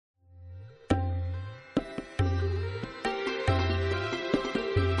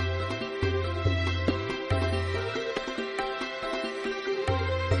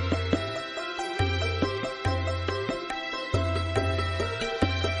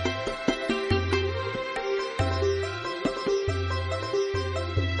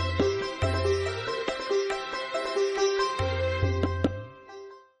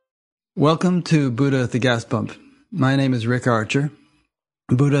Welcome to Buddha at the Gas Pump. My name is Rick Archer.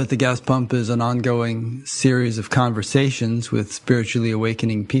 Buddha at the Gas Pump is an ongoing series of conversations with spiritually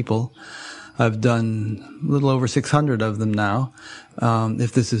awakening people. I've done a little over 600 of them now.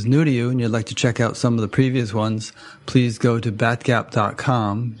 If this is new to you and you'd like to check out some of the previous ones, please go to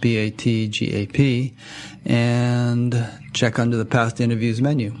batgap.com, B-A-T-G-A-P, and check under the past interviews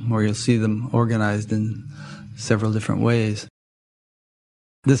menu, where you'll see them organized in several different ways.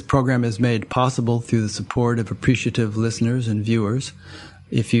 This program is made possible through the support of appreciative listeners and viewers.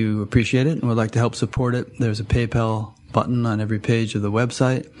 If you appreciate it and would like to help support it, there's a PayPal button on every page of the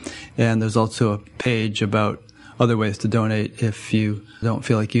website, and there's also a page about other ways to donate if you don't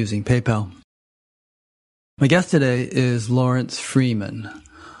feel like using PayPal. My guest today is Lawrence Freeman.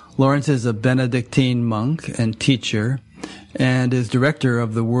 Lawrence is a Benedictine monk and teacher and is director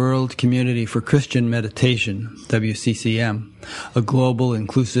of the World Community for Christian Meditation, WCCM, a global,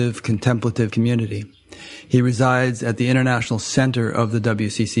 inclusive, contemplative community. He resides at the International Center of the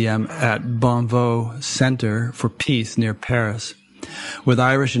WCCM at Bonneveau Center for Peace near Paris. With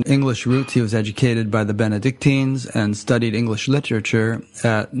Irish and English roots, he was educated by the Benedictines and studied English literature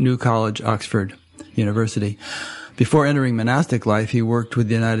at New College, Oxford University. Before entering monastic life, he worked with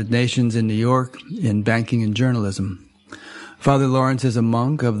the United Nations in New York in banking and journalism. Father Lawrence is a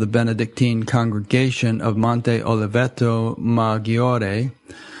monk of the Benedictine congregation of Monte Oliveto Maggiore.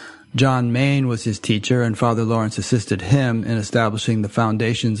 John Main was his teacher, and Father Lawrence assisted him in establishing the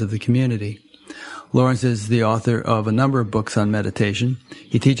foundations of the community. Lawrence is the author of a number of books on meditation.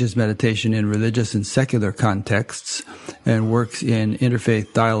 He teaches meditation in religious and secular contexts and works in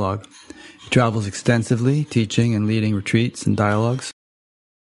interfaith dialogue. He travels extensively, teaching and leading retreats and dialogues.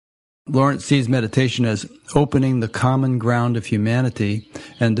 Lawrence sees meditation as opening the common ground of humanity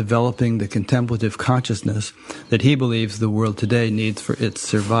and developing the contemplative consciousness that he believes the world today needs for its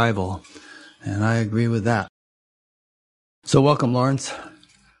survival. And I agree with that. So welcome, Lawrence.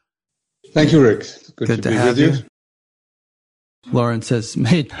 Thank you, Rick. Good to be have with you. Lawrence has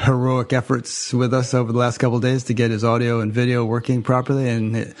made heroic efforts with us over the last couple of days to get his audio and video working properly,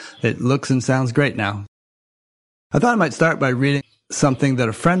 and it looks and sounds great now. I thought I might start by reading something that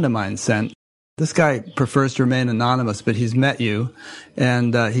a friend of mine sent. This guy prefers to remain anonymous, but he's met you,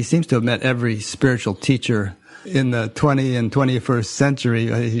 and he seems to have met every spiritual teacher in the 20th and 21st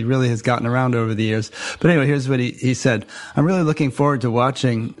century. He really has gotten around over the years. But anyway, here's what he said. I'm really looking forward to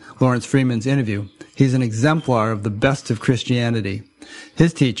watching Lawrence Freeman's interview. He's an exemplar of the best of Christianity.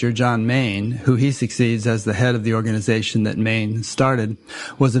 His teacher, John Main, who he succeeds as the head of the organization that Main started,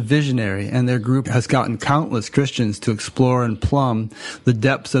 was a visionary, and their group has gotten countless Christians to explore and plumb the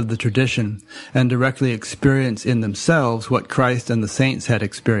depths of the tradition and directly experience in themselves what Christ and the saints had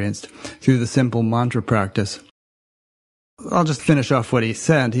experienced through the simple mantra practice. I'll just finish off what he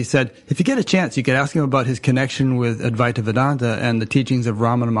said. He said, if you get a chance, you could ask him about his connection with Advaita Vedanta and the teachings of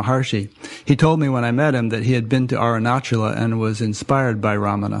Ramana Maharshi. He told me when I met him that he had been to Arunachala and was inspired by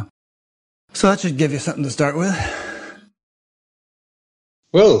Ramana. So that should give you something to start with.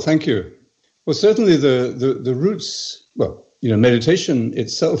 Well, thank you. Well, certainly the roots, meditation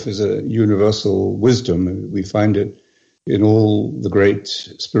itself is a universal wisdom. We find it in all the great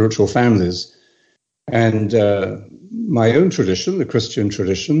spiritual families. And my own tradition, the Christian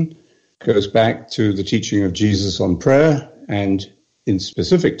tradition, goes back to the teaching of Jesus on prayer, and in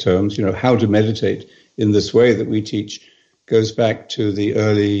specific terms, how to meditate in this way that we teach goes back to the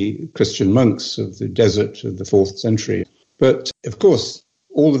early Christian monks of the desert of the 4th century. But of course,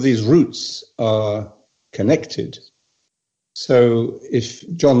 all of these roots are connected. So if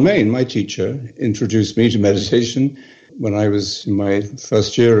John Main, my teacher, introduced me to meditation when I was in my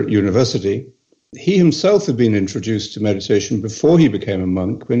first year at university, he himself had been introduced to meditation before he became a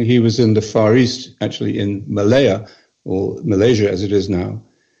monk, when he was in the Far East, actually in Malaya, or Malaysia as it is now.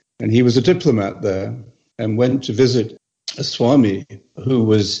 And he was a diplomat there and went to visit a Swami who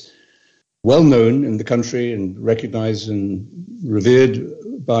was well known in the country and recognized and revered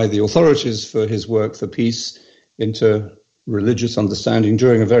by the authorities for his work for peace, inter-religious understanding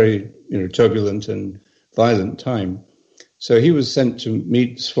during a very turbulent and violent time. So he was sent to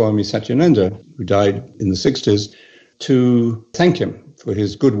meet Swami Satyananda, who died in the 60s, to thank him for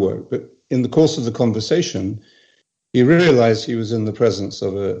his good work. But in the course of the conversation, he realized he was in the presence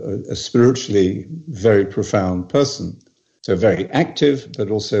of a spiritually very profound person. So very active,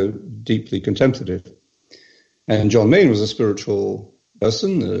 but also deeply contemplative. And John Main was a spiritual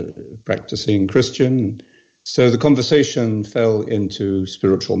person, a practicing Christian. So the conversation fell into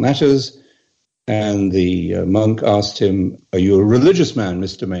spiritual matters. And the monk asked him, "Are you a religious man,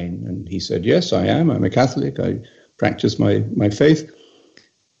 Mr. Main?" And he said, "Yes, I am. I'm a Catholic. I practice my faith."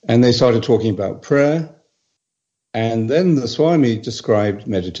 And they started talking about prayer. And then the Swami described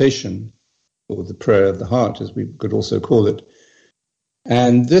meditation, or the prayer of the heart, as we could also call it.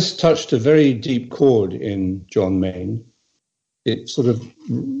 And this touched a very deep chord in John Main. It sort of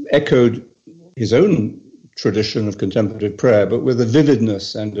echoed his own tradition of contemplative prayer, but with a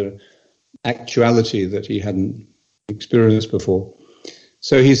vividness and an actuality that he hadn't experienced before.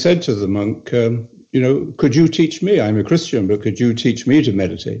 So he said to the monk, could you teach me? I'm a Christian, but could you teach me to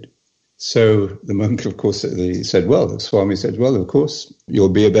meditate? So the monk, of course, the Swami said, well, of course, you'll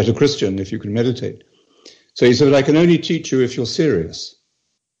be a better Christian if you can meditate. So he said, I can only teach you if you're serious.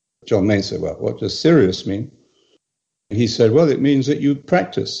 John Main said, well, what does serious mean? And he said, well, it means that you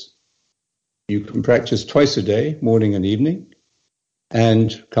practice. You can practice twice a day, morning and evening,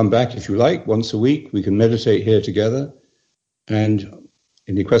 and come back if you like, once a week. We can meditate here together, and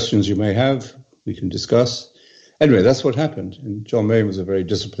any questions you may have, we can discuss. Anyway, that's what happened. And John Main was a very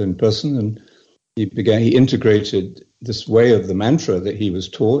disciplined person, and he integrated this way of the mantra that he was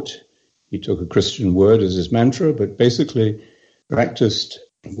taught. He took a Christian word as his mantra, but basically practiced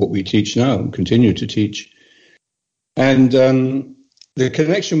what we teach now and continue to teach. And the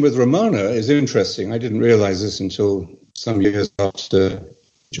connection with Ramana is interesting. I didn't realize this until some years after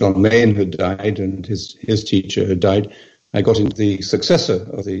John Main had died and his teacher had died. I got into the successor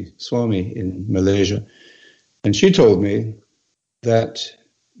of the Swami in Malaysia, and she told me that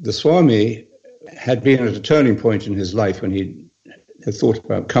the Swami had been at a turning point in his life when he had thought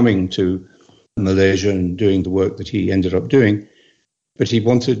about coming to Malaysia and doing the work that he ended up doing, but he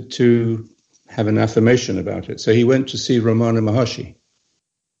wanted to have an affirmation about it. So he went to see Ramana Maharshi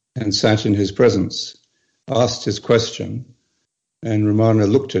and sat in his presence, asked his question, and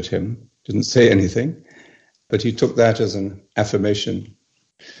Ramana looked at him, didn't say anything, but he took that as an affirmation.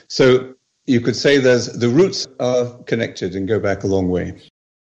 So you could say the roots are connected and go back a long way.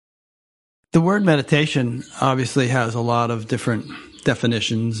 The word meditation obviously has a lot of different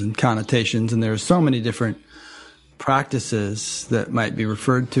definitions and connotations, and there are so many different practices that might be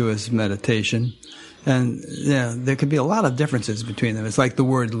referred to as meditation. And there could be a lot of differences between them. It's like the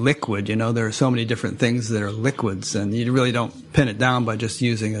word liquid, there are so many different things that are liquids, and you really don't pin it down by just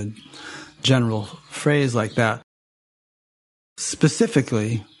using a general phrase like that.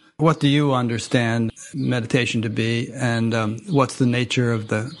 Specifically, what do you understand meditation to be, and what's the nature of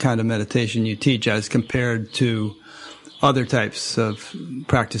the kind of meditation you teach as compared to other types of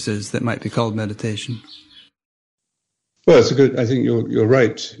practices that might be called meditation? Well, I think you're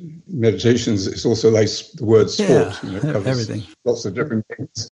right. Meditation is also like the word sport. It covers everything. Lots of different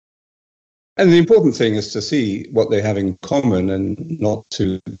things. And the important thing is to see what they have in common and not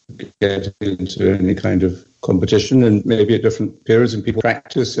to get into any kind of competition. And maybe at different periods, and people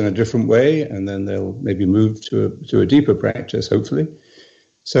practice in a different way, and then they'll maybe move to a deeper practice, hopefully.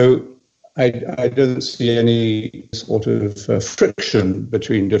 So I don't see any sort of friction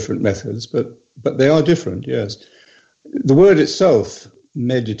between different methods, but they are different, yes. The word itself,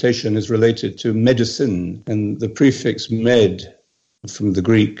 meditation, is related to medicine, and the prefix med from the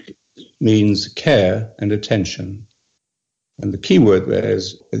Greek means care and attention. And the key word there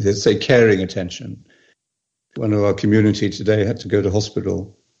is, let's say, caring attention. One of our community today had to go to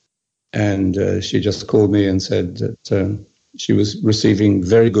hospital, and she just called me and said that she was receiving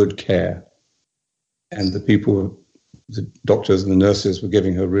very good care, and the doctors and the nurses were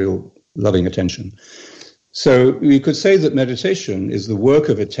giving her real loving attention. So we could say that meditation is the work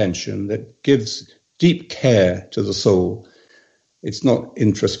of attention that gives deep care to the soul. It's not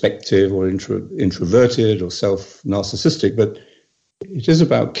introspective or introverted or self-narcissistic, but it is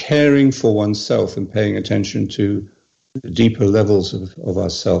about caring for oneself and paying attention to the deeper levels of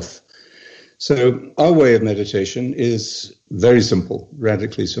ourself. So our way of meditation is very simple,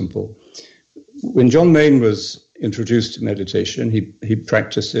 radically simple. When John Main was introduced to meditation, he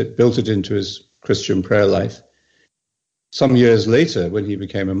practiced it, built it into his Christian prayer life. Some years later, when he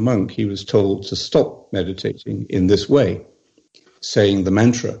became a monk, he was told to stop meditating in this way, saying the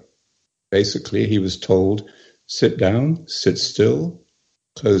mantra. Basically, he was told, sit down, sit still,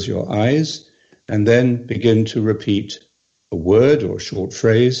 close your eyes, and then begin to repeat a word or a short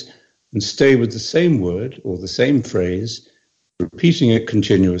phrase, and stay with the same word or the same phrase, repeating it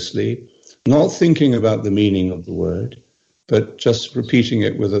continuously, not thinking about the meaning of the word, but just repeating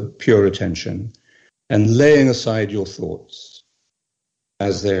it with a pure attention and laying aside your thoughts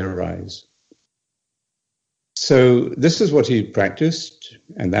as they arise. So this is what he practiced,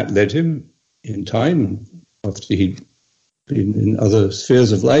 and that led him in time, after he'd been in other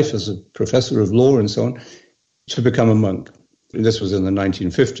spheres of life as a professor of law and so on, to become a monk. And this was in the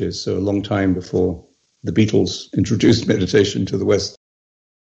 1950s, so a long time before the Beatles introduced meditation to the West.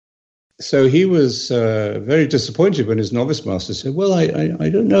 So he was very disappointed when his novice master said, well, I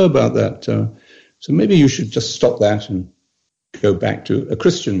don't know about that. So maybe you should just stop that and go back to a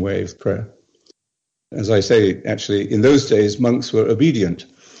Christian way of prayer. As I say, actually, in those days, monks were obedient.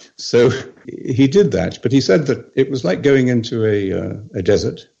 So he did that. But he said that it was like going into a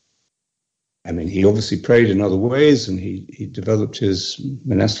desert. I mean, he obviously prayed in other ways, and he developed his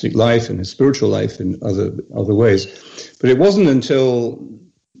monastic life and his spiritual life in other ways. But it wasn't until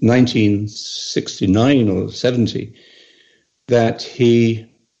 1969 or 70 that he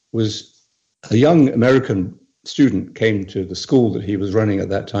was a young American student came to the school that he was running at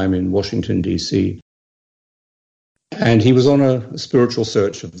that time in Washington, D.C. And he was on a spiritual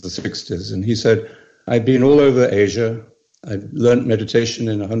search of the 60s. And he said, I've been all over Asia. I've learned meditation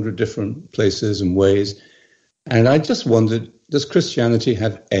in 100 different places and ways. And I just wondered, does Christianity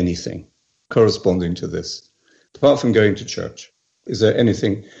have anything corresponding to this, apart from going to church? Is there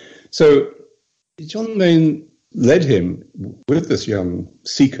anything? So John Main led him with this young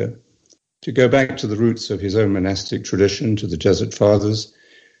seeker to go back to the roots of his own monastic tradition, to the Jesuit fathers.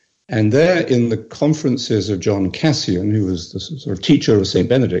 And there in the conferences of John Cassian, who was the sort of teacher of St.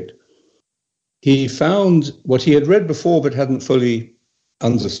 Benedict, he found what he had read before but hadn't fully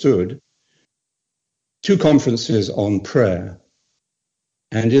understood, 2 conferences on prayer.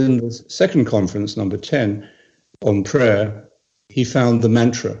 And in the second conference, number 10, on prayer, he found the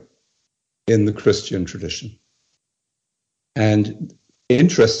mantra in the Christian tradition. And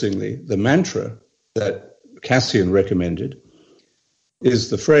interestingly, the mantra that Cassian recommended is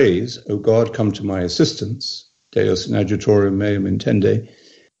the phrase, O God, come to my assistance, Deus in adjutorium meum intende,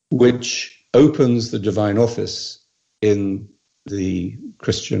 which opens the divine office in the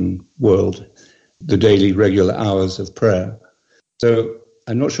Christian world, the daily regular hours of prayer. So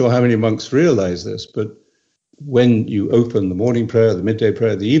I'm not sure how many monks realize this, but when you open the morning prayer, the midday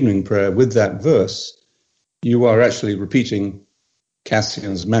prayer, the evening prayer with that verse, you are actually repeating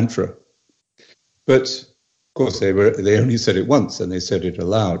Cassian's mantra. But of course, they only said it once, and they said it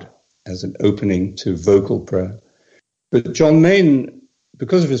aloud as an opening to vocal prayer. But John Main,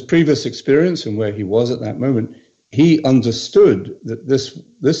 because of his previous experience and where he was at that moment, he understood that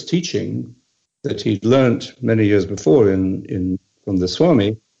this teaching that he'd learnt many years before from the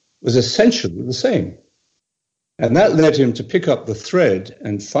Swami was essentially the same. And that led him to pick up the thread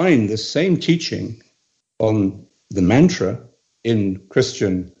and find the same teaching on the mantra in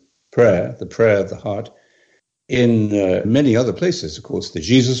Christian prayer, the prayer of the heart, in many other places. Of course, the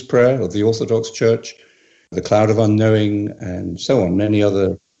Jesus prayer of the Orthodox Church, the cloud of unknowing, and so on, many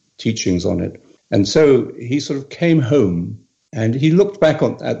other teachings on it. And so he sort of came home and he looked back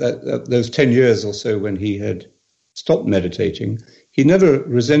at those 10 years or so when he had stopped meditating. He never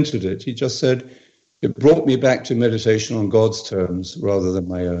resented it. He just said, it brought me back to meditation on God's terms rather than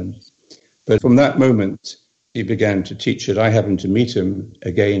my own. But from that moment, he began to teach it. I happened to meet him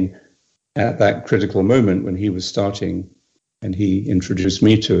again at that critical moment when he was starting, and he introduced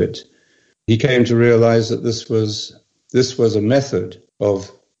me to it. He came to realize that this was a method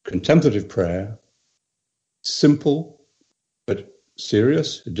of contemplative prayer, simple but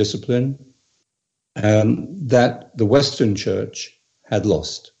serious, a discipline, that the Western Church had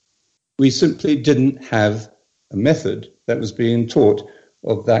lost. We simply didn't have a method that was being taught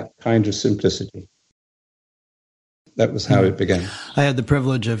of that kind of simplicity. That was how it began. I had the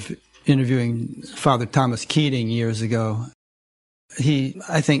privilege of interviewing Father Thomas Keating years ago. He,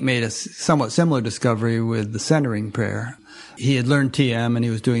 I think, made a somewhat similar discovery with the centering prayer. He had learned TM and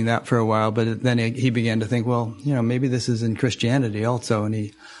he was doing that for a while, but then he began to think, well, maybe this is in Christianity also. And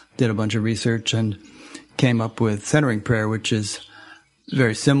he did a bunch of research and came up with centering prayer, which is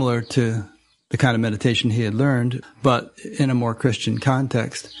very similar to the kind of meditation he had learned, but in a more Christian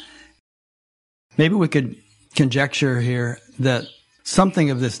context. Maybe we could conjecture here that something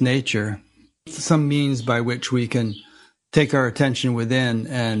of this nature, some means by which we can take our attention within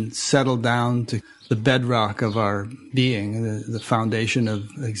and settle down to the bedrock of our being, the foundation of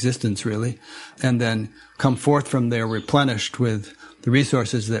existence, really, and then come forth from there replenished with the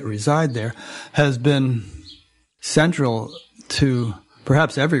resources that reside there, has been central to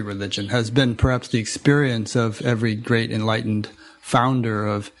perhaps every religion, has been perhaps the experience of every great enlightened founder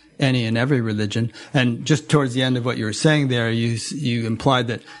of any and every religion. And just towards the end of what you were saying there, you implied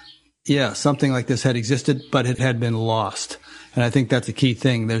that, something like this had existed, but it had been lost. And I think that's a key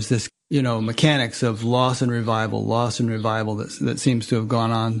thing. There's this, mechanics of loss and revival that seems to have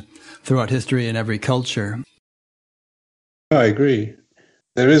gone on throughout history in every culture. I agree.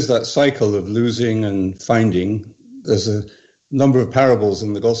 There is that cycle of losing and finding. There's a number of parables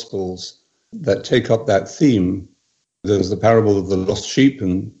in the Gospels that take up that theme. There's the parable of the lost sheep,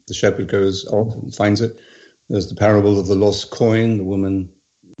 and the shepherd goes off and finds it. There's the parable of the lost coin. The woman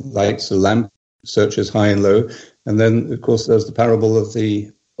lights a lamp, searches high and low. And then, of course, there's the parable of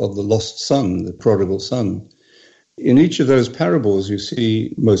the lost son, the prodigal son. In each of those parables, you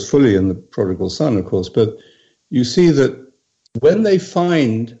see most fully in the prodigal son, of course, but you see that when they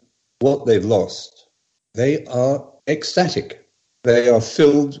find what they've lost, they are ecstatic. They are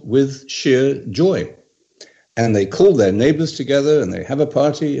filled with sheer joy. And they call their neighbors together and they have a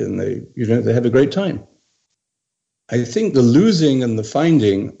party and they have a great time. I think the losing and the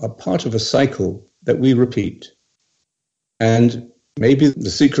finding are part of a cycle that we repeat. And maybe the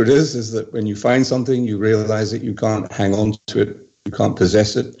secret is that when you find something, you realize that you can't hang on to it, you can't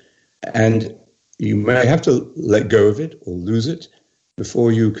possess it, and you may have to let go of it or lose it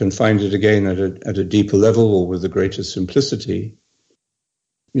before you can find it again at a deeper level or with a greater simplicity.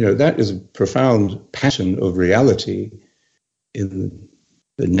 That is a profound pattern of reality in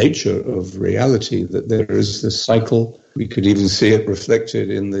the nature of reality, that there is this cycle. We could even see it reflected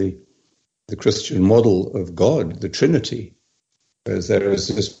in the Christian model of God, the Trinity, whereas there is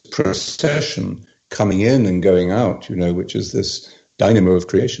this procession coming in and going out, which is this dynamo of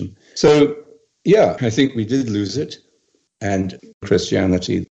creation. So, yeah, I think we did lose it, and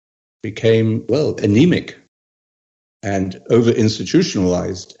Christianity became, anemic and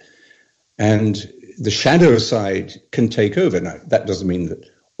over-institutionalized, and the shadow side can take over. Now, that doesn't mean that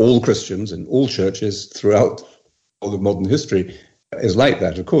all Christians and all churches throughout all of modern history is like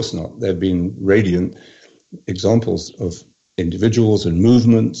that. Of course not. There have been radiant examples of individuals and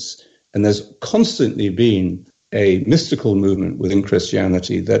movements, and there's constantly been a mystical movement within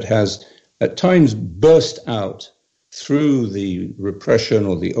Christianity that has at times burst out through the repression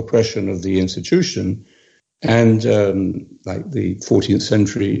or the oppression of the institution, and like the 14th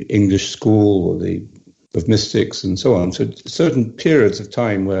century English school of mystics and so on. So certain periods of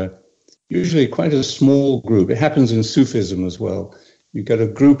time where usually quite a small group, it happens in Sufism as well, you get a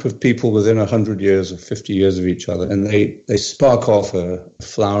group of people within 100 years or 50 years of each other, and they spark off a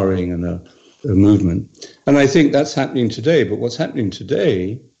flowering and a movement. And I think that's happening today, but what's happening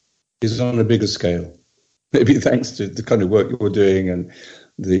today is on a bigger scale. Maybe thanks to the kind of work you're doing and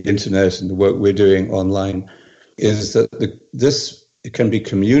the internet and the work we're doing online, is that this can be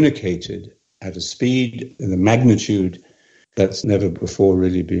communicated at a speed and a magnitude that's never before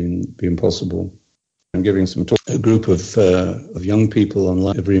really been possible. I'm giving some talk to a group of young people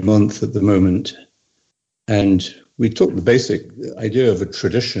online every month at the moment, and we talk the basic idea of a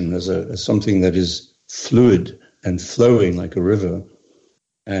tradition as something that is fluid and flowing like a river,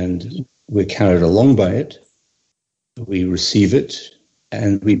 and we're carried along by it. We receive it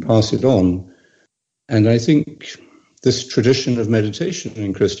and we pass it on. And I think this tradition of meditation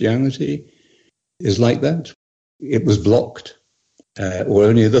in Christianity is like that. It was blocked, or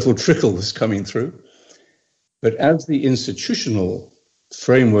only a little trickle was coming through. But as the institutional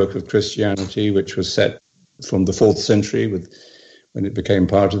framework of Christianity, which was set from the 4th century when it became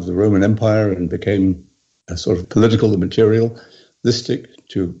part of the Roman Empire and became a sort of political and materialistic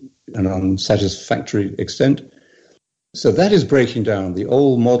to an unsatisfactory extent, so that is breaking down the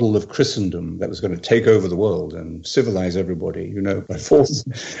old model of Christendom that was going to take over the world and civilize everybody, by force.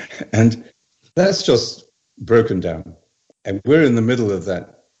 And that's just broken down. And we're in the middle of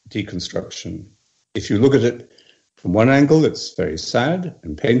that deconstruction. If you look at it from one angle, it's very sad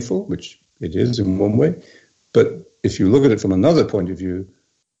and painful, which it is in one way. But if you look at it from another point of view,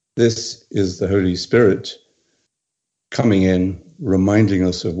 this is the Holy Spirit coming in, reminding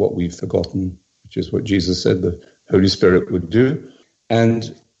us of what we've forgotten, which is what Jesus said the Holy Spirit would do.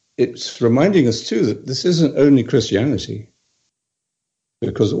 And it's reminding us, too, that this isn't only Christianity,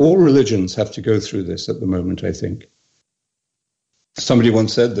 because all religions have to go through this at the moment, I think. Somebody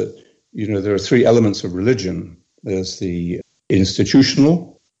once said that, there are 3 elements of religion. There's the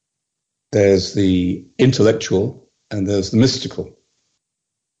institutional, there's the intellectual, and there's the mystical.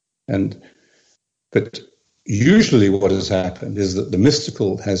 But usually what has happened is that the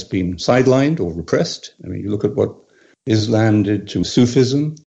mystical has been sidelined or repressed. I mean, you look at what Islam did to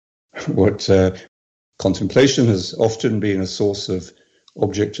Sufism, what contemplation has often been a source of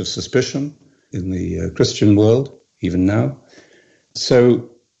object of suspicion in the Christian world, even now. So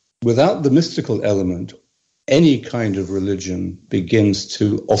without the mystical element, any kind of religion begins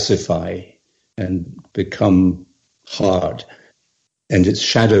to ossify and become hard, and its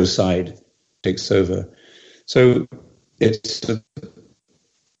shadow side takes over. So it's a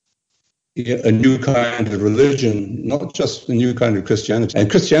new kind of religion, not just a new kind of Christianity.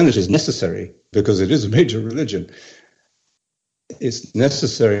 And Christianity is necessary because it is a major religion. It's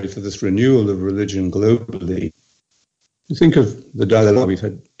necessary for this renewal of religion globally. Think of the Dalai Lama. We've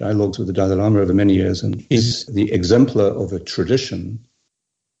had dialogues with the Dalai Lama over many years, and he's the exemplar of a tradition,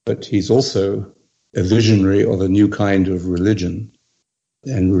 but he's also a visionary of a new kind of religion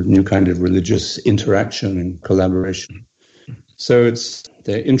and a new kind of religious interaction and collaboration. So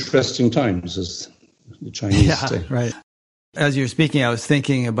they're interesting times, as the Chinese say. Right. As you're speaking, I was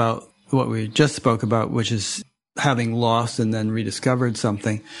thinking about what we just spoke about, which is having lost and then rediscovered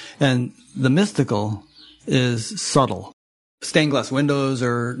something. And the mystical is subtle. Stained glass windows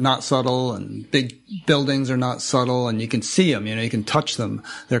are not subtle, and big buildings are not subtle, and you can see them, you can touch them.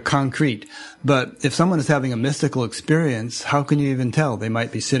 They're concrete. But if someone is having a mystical experience, how can you even tell? They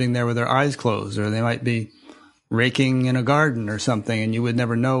might be sitting there with their eyes closed, or they might be raking in a garden or something, and you would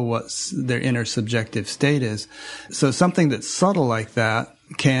never know what their inner subjective state is. So something that's subtle like that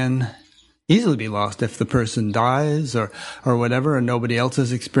can easily be lost if the person dies or whatever, and nobody else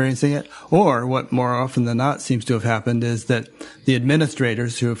is experiencing it. Or what more often than not seems to have happened is that the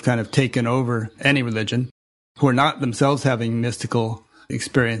administrators who have kind of taken over any religion, who are not themselves having mystical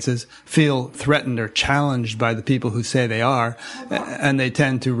experiences, feel threatened or challenged by the people who say they are, and they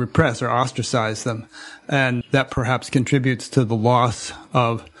tend to repress or ostracize them. And that perhaps contributes to the loss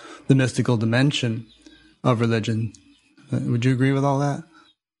of the mystical dimension of religion. Would you agree with all that?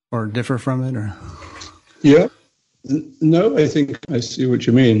 Or differ from it? Or Yeah. No, I think I see what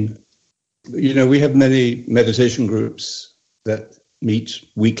you mean. We have many meditation groups that meet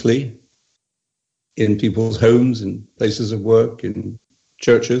weekly in people's homes, in places of work, in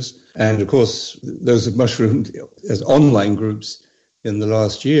churches. And of course, those have mushroomed as online groups in the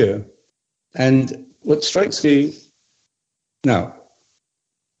last year. And what strikes me now,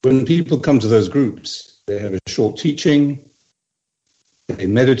 when people come to those groups, they have a short teaching, they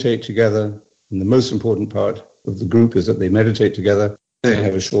meditate together, and the most important part of the group is that they meditate together, they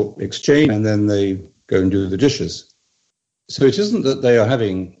have a short exchange, and then they go and do the dishes. So it isn't that they are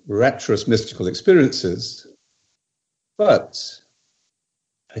having rapturous mystical experiences, but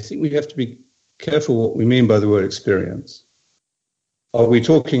I think we have to be careful what we mean by the word experience. Are we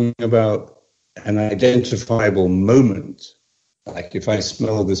talking about an identifiable moment, like if I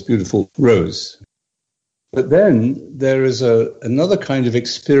smell this beautiful rose? But then there is another kind of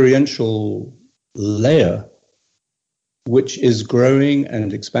experiential layer which is growing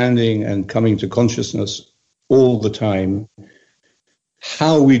and expanding and coming to consciousness all the time.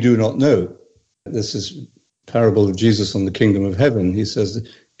 How we do not know. This is parable of Jesus on the kingdom of heaven. He says the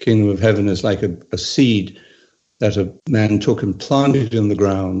kingdom of heaven is like a seed that a man took and planted in the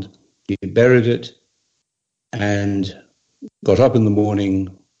ground. He buried it and got up in the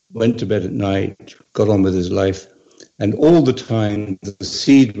morning, went to bed at night, got on with his life, and all the time the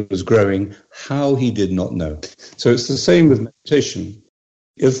seed was growing, how he did not know. So it's the same with meditation.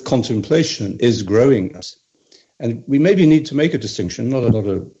 If contemplation is growing us, and we maybe need to make a distinction, not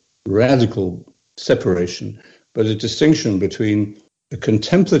a radical separation, but a distinction between a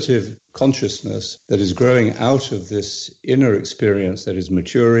contemplative consciousness that is growing out of this inner experience that is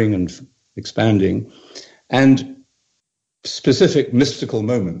maturing and expanding, and specific mystical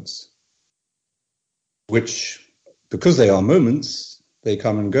moments, which, because they are moments, they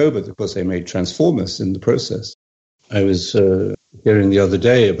come and go, but of course they may transform us in the process. I was hearing the other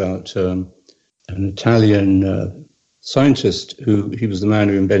day about an Italian scientist he was the man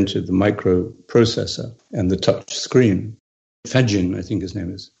who invented the microprocessor and the touch screen. Fagin, I think his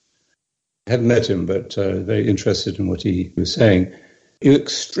name is. I haven't met him, but very interested in what he was saying.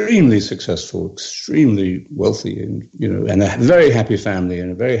 Extremely successful, extremely wealthy, and a very happy family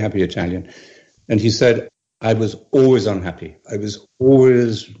and a very happy Italian. And he said, I was always unhappy. I was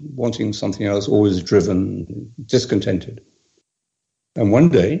always wanting something else, always driven, discontented. And one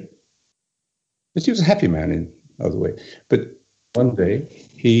day, but he was a happy man in other way, but one day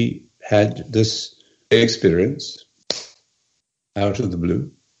he had this experience out of the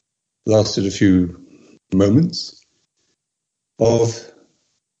blue, lasted a few moments, of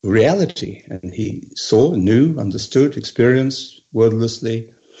reality, and he saw, knew, understood, experienced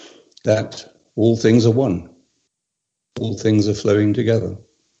wordlessly that all things are one. All things are flowing together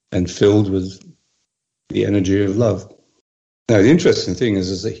and filled with the energy of love. Now, the interesting thing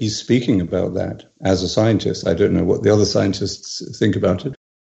is that he's speaking about that as a scientist. I don't know what the other scientists think about it.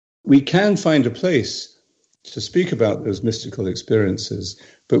 We can find a place to speak about those mystical experiences,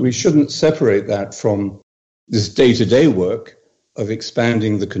 but we shouldn't separate that from this day-to-day work of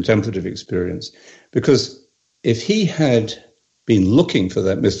expanding the contemplative experience. Because if he had been looking for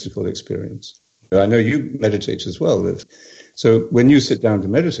that mystical experience, I know you meditate as well. So when you sit down to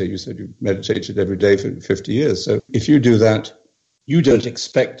meditate, you said you meditated every day for 50 years. So if you do that you don't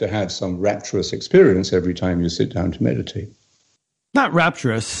expect to have some rapturous experience every time you sit down to meditate. Not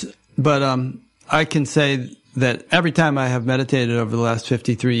rapturous, but I can say that every time I have meditated over the last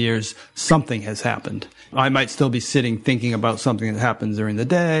 53 years, something has happened. I might still be sitting thinking about something that happens during the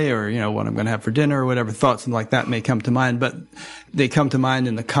day, or, what I'm going to have for dinner, or whatever thoughts and like that may come to mind, but they come to mind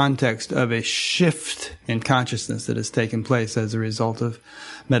in the context of a shift in consciousness that has taken place as a result of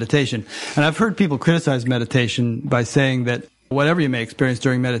meditation. And I've heard people criticize meditation by saying that whatever you may experience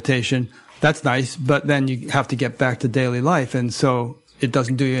during meditation, that's nice, but then you have to get back to daily life, and so it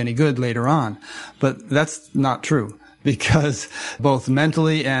doesn't do you any good later on. But that's not true, because both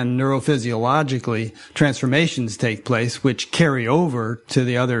mentally and neurophysiologically, transformations take place which carry over to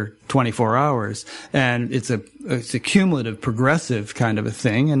the other 24 hours. And it's a cumulative, progressive kind of a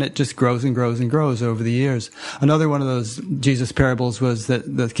thing, and it just grows and grows and grows over the years. Another one of those Jesus parables was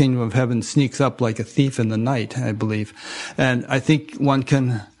that the kingdom of heaven sneaks up like a thief in the night, I believe. And I think one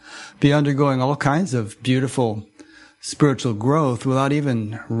can be undergoing all kinds of beautiful spiritual growth without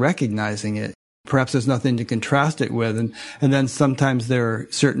even recognizing it. Perhaps there's nothing to contrast it with. And then sometimes there are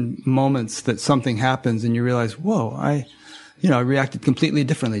certain moments that something happens and you realize, whoa, I reacted completely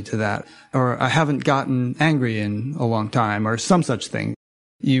differently to that. Or I haven't gotten angry in a long time, or some such thing.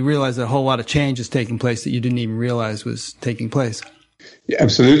 You realize that a whole lot of change is taking place that you didn't even realize was taking place. Yeah,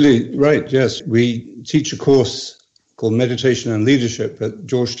 absolutely right. Yes. We teach a course called Meditation and Leadership at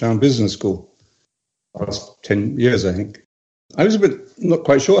Georgetown Business School. Last 10 years, I think. I was not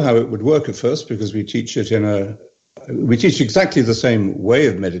quite sure how it would work at first, because we teach exactly the same way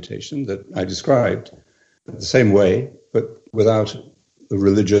of meditation that I described, the same way, but without a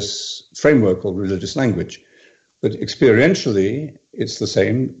religious framework or religious language. But experientially, it's the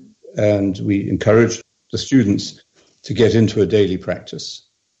same, and we encourage the students to get into a daily practice.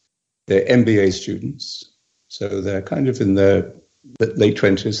 They're MBA students, so they're kind of in their late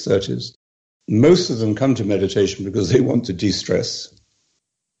 20s, 30s. Most of them come to meditation because they want to de-stress,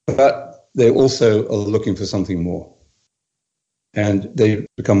 but they also are looking for something more. And they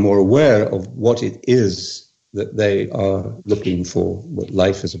become more aware of what it is that they are looking for, what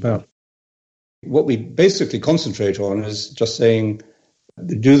life is about. What we basically concentrate on is just saying,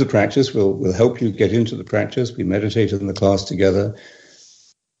 do the practice, we'll help you get into the practice. We meditate in the class together.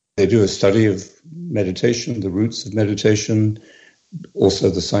 They do a study of meditation, the roots of meditation, also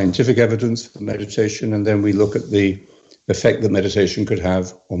the scientific evidence for meditation, and then we look at the effect that meditation could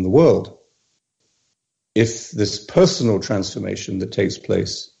have on the world. If this personal transformation that takes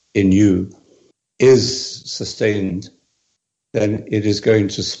place in you is sustained, then it is going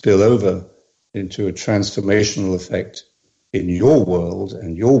to spill over into a transformational effect in your world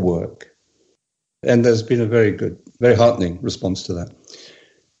and your work. And there's been a very good, very heartening response to that.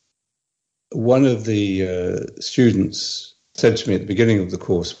 One of the students said to me at the beginning of the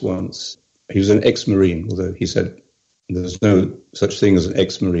course once, he was an ex-Marine, although he said there's no such thing as an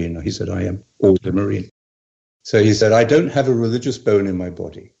ex-Marine. He said, I am always a Marine. So he said, I don't have a religious bone in my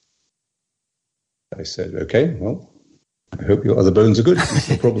body. I said, okay, well, I hope your other bones are good. That's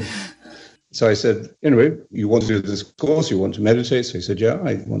no problem. So I said, anyway, you want to do this course? You want to meditate? So he said, yeah,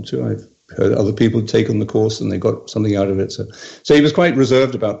 I want to. I've heard other people take on the course and they got something out of it. So he was quite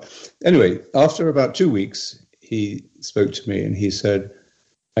reserved about. Anyway, after about 2 weeks, he spoke to me and he said,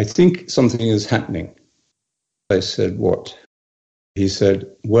 I think something is happening. I said, what? He said,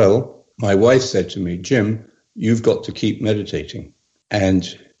 well, my wife said to me, Jim, you've got to keep meditating.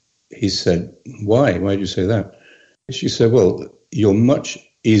 And he said, why? Why do you say that? She said, well, you're much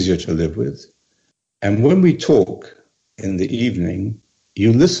easier to live with. And when we talk in the evening,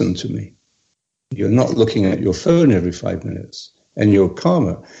 you listen to me. You're not looking at your phone every 5 minutes, and you're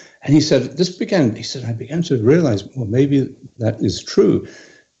calmer. And he said, I began to realize, well, maybe that is true.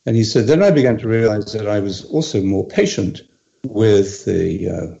 And he said, then I began to realize that I was also more patient with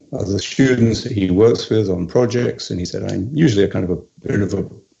the other students that he works with on projects. And he said, I'm usually a kind of a bit of a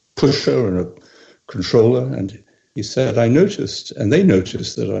pusher and a controller. And he said, I noticed, and they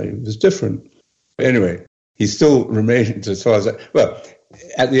noticed that I was different. Anyway, he still remained as far as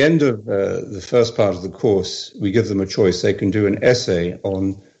at the end of the first part of the course, we give them a choice. They can do an essay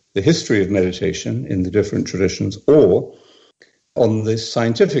on the history of meditation in the different traditions, or on the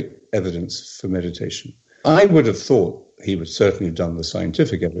scientific evidence for meditation. I would have thought he would certainly have done the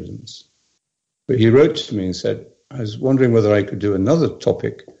scientific evidence. But he wrote to me and said, I was wondering whether I could do another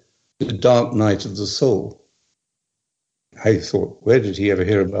topic, the dark night of the soul. I thought, where did he ever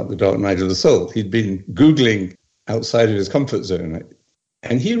hear about the dark night of the soul? He'd been Googling outside of his comfort zone.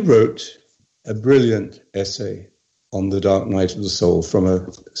 And he wrote a brilliant essay on the dark night of the soul from a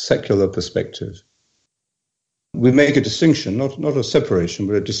secular perspective. we make a distinction, not a separation,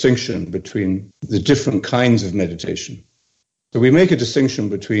 but a distinction between the different kinds of meditation. So we make a distinction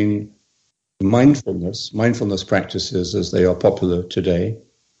between mindfulness practices as they are popular today,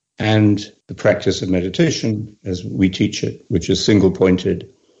 and the practice of meditation as we teach it, which is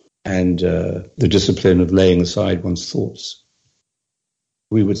single-pointed, and the discipline of laying aside one's thoughts.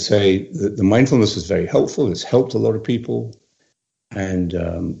 We would say that the mindfulness is very helpful. It's helped a lot of people, and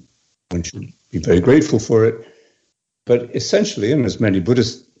one should be very grateful for it. But essentially, and as many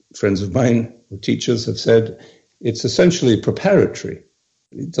Buddhist friends of mine or teachers have said, it's essentially preparatory.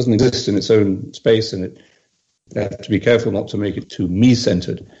 It doesn't exist in its own space, and you have to be careful not to make it too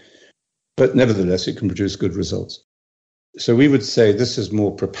me-centered. But nevertheless, it can produce good results. So we would say this is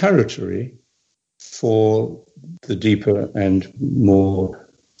more preparatory for the deeper and more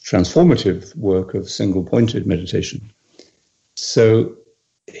transformative work of single-pointed meditation. So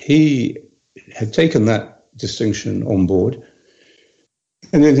he had taken that distinction on board.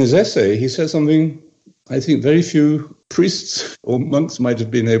 And in his essay, he says something I think very few priests or monks might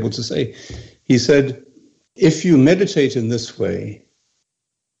have been able to say. He said, if you meditate in this way,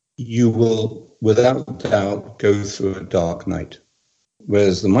 you will, without doubt, go through a dark night.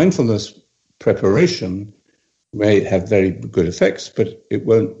 Whereas the mindfulness preparation may have very good effects, but it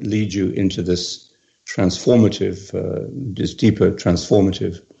won't lead you into this transformative, this deeper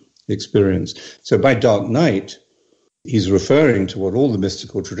transformative experience. So by dark night, he's referring to what all the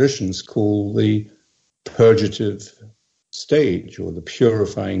mystical traditions call the purgative stage or the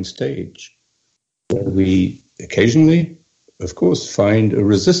purifying stage, where we occasionally, of course, find a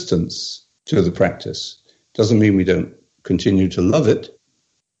resistance to the practice. Doesn't mean we don't continue to love it.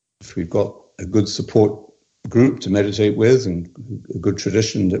 If we've got a good support group to meditate with and a good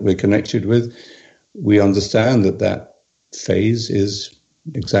tradition that we're connected with, we understand that that phase is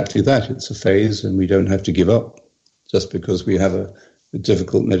exactly that. It's a phase, and we don't have to give up just because we have a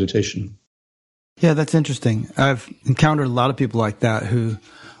difficult meditation. Yeah, that's interesting. I've encountered a lot of people like that who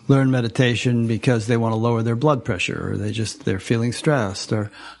learn meditation because they want to lower their blood pressure, or they're feeling stressed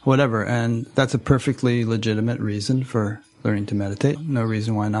or whatever. And that's a perfectly legitimate reason for learning to meditate. No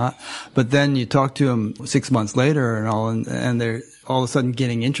reason why not. But then you talk to them 6 months later and they're all of a sudden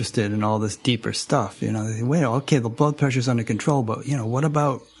getting interested in all this deeper stuff. They say, wait, okay, the blood pressure's under control, but what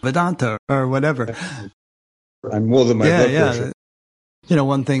about Vedanta or whatever? I'm more than my blood pressure.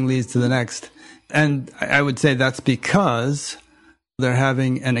 One thing leads to the next. And I would say that's because they're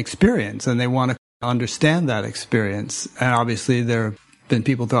having an experience and they want to understand that experience. And obviously there have been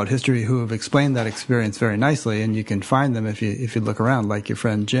people throughout history who have explained that experience very nicely, and you can find them if you look around, like your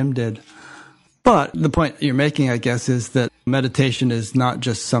friend Jim did. But the point you're making, I guess, is that meditation is not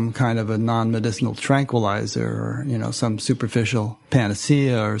just some kind of a non-medicinal tranquilizer or, some superficial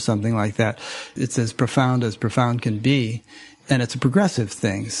panacea or something like that. It's as profound can be. And it's a progressive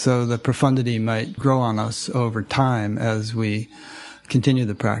thing. So the profundity might grow on us over time as we continue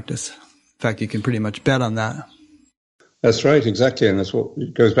the practice. In fact, you can pretty much bet on that. That's right, exactly. And that's what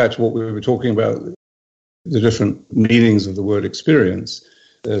it goes back to what we were talking about, the different meanings of the word experience.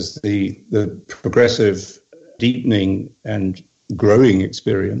 There's the progressive deepening and growing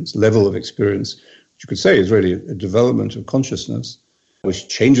experience, level of experience, which you could say is really a development of consciousness, which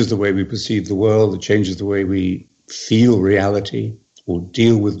changes the way we perceive the world, it changes the way we feel reality or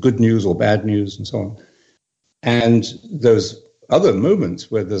deal with good news or bad news and so on. And those other moments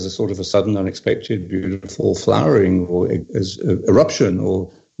where there's a sort of a sudden, unexpected, beautiful flowering or eruption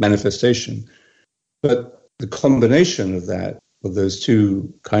or manifestation. But the combination of those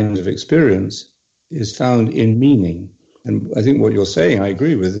two kinds of experience is found in meaning. And I think what you're saying, I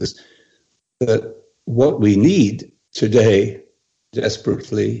agree with, is that what we need today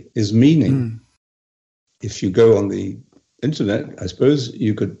desperately is meaning. If you go on the internet, I suppose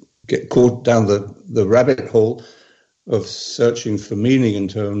you could get caught down the rabbit hole of searching for meaning in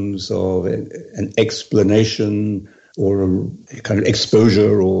terms of an explanation or a kind of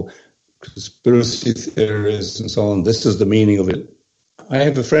exposure or conspiracy theories and so on. This is the meaning of it. I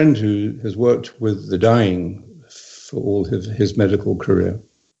have a friend who has worked with the dying for all of his medical career.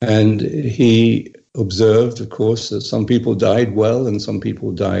 And he observed, of course, that some people died well and some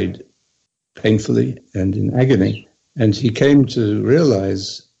people died painfully and in agony. And he came to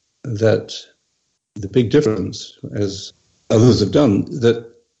realize that the big difference, as others have done,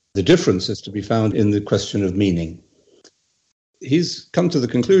 that the difference is to be found in the question of meaning. He's come to the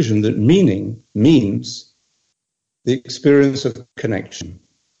conclusion that meaning means the experience of connection,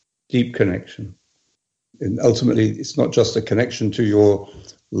 deep connection. And ultimately, it's not just a connection to your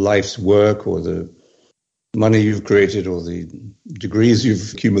life's work or the money you've created or the degrees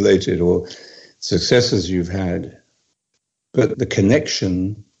you've accumulated or successes you've had, but the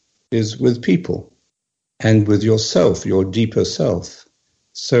connection is with people and with yourself, your deeper self.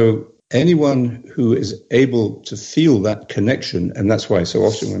 So anyone who is able to feel that connection, and that's why so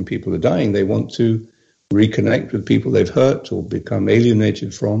often when people are dying, they want to reconnect with people they've hurt or become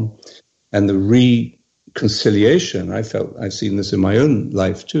alienated from. And the reconciliation, I've seen this in my own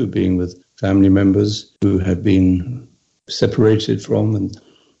life too, being with family members who have been separated from and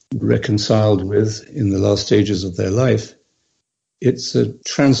reconciled with in the last stages of their life. It's a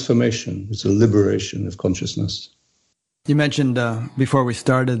transformation, it's a liberation of consciousness. You mentioned before we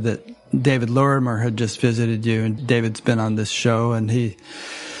started that David Lorimer had just visited you, and David's been on this show, and he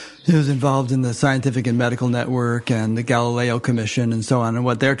was involved in the Scientific and Medical Network and the Galileo Commission and so on. And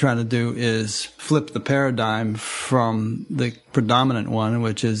what they're trying to do is flip the paradigm from the predominant one,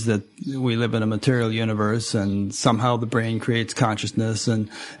 which is that we live in a material universe and somehow the brain creates consciousness and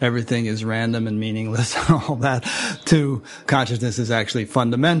everything is random and meaningless and all that, to consciousness is actually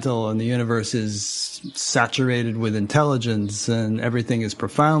fundamental and the universe is saturated with intelligence and everything is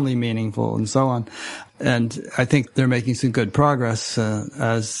profoundly meaningful and so on. And I think they're making some good progress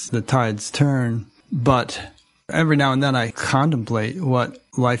as the tides turn. But every now and then I contemplate what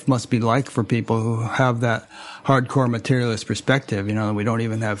life must be like for people who have that hardcore materialist perspective. You know, we don't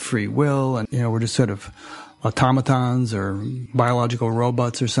even have free will and, you know, we're just sort of automatons or biological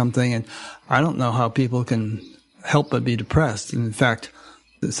robots or something. And I don't know how people can help but be depressed. And in fact,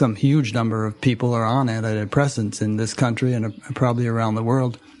 some huge number of people are on antidepressants in this country and probably around the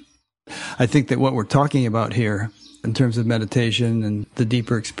world. I think that what we're talking about here in terms of meditation and the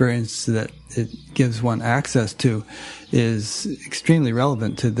deeper experience that it gives one access to is extremely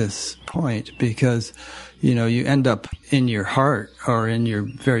relevant to this point because, you know, you end up in your heart or in your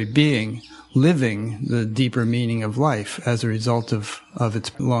very being living the deeper meaning of life as a result of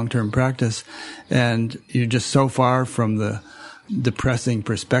its long-term practice. And you're just so far from the depressing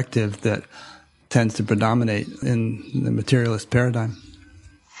perspective that tends to predominate in the materialist paradigm.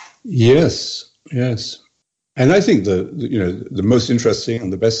 Yes. And I think the most interesting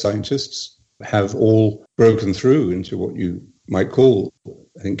and the best scientists have all broken through into what you might call,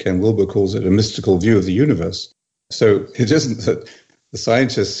 I think Ken Wilber calls it, a mystical view of the universe. So it isn't that the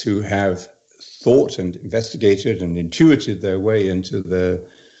scientists who have thought and investigated and intuited their way into the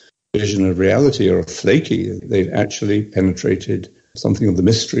vision of reality are flaky. They've actually penetrated something of the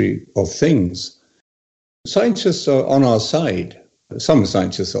mystery of things. Scientists are on our side. Some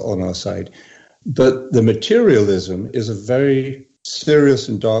scientists are on our side. But the materialism is a very serious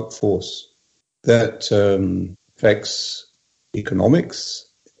and dark force that affects economics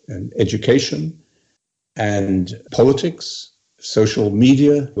and education and politics, social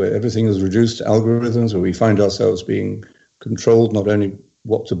media, where everything is reduced to algorithms, where we find ourselves being controlled not only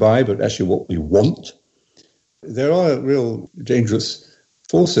what to buy, but actually what we want. There are real dangerous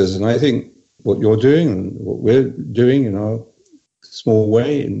forces, and I think what you're doing and what we're doing in our small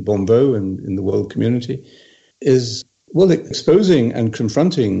way in Bombo and in the world community is, well, exposing and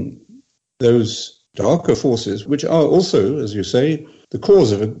confronting those darker forces, which are also, as you say, the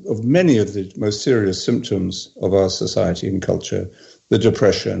cause of many of the most serious symptoms of our society and culture, the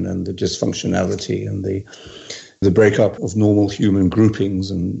depression and the dysfunctionality and the breakup of normal human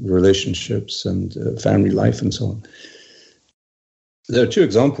groupings and relationships and family life and so on. There are two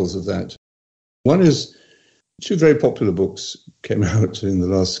examples of that. One is two very popular books came out in the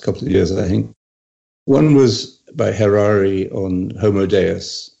last couple of years, I think. One was by Harari on Homo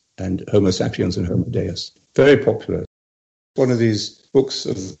Deus and Homo sapiens and Homo Deus. Very popular. One of these books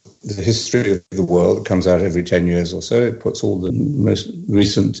of the history of the world. It comes out every 10 years or so. It puts all the most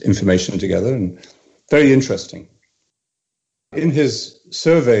recent information together and very interesting. In his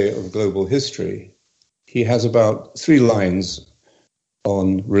survey of global history, he has about 3 lines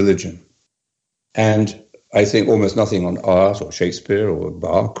on religion. And I think almost nothing on art or Shakespeare or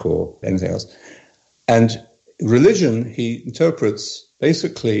Bach or anything else. And religion he interprets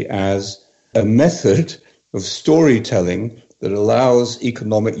basically as a method of storytelling that allows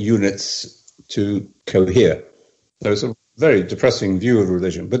economic units to cohere. So it's a very depressing view of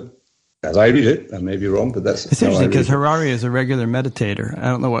religion. But as I read it, I may be wrong, but that's it's interesting because Harari is a regular meditator. I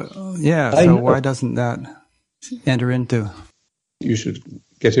don't know what. Yeah, so why doesn't that enter into? You should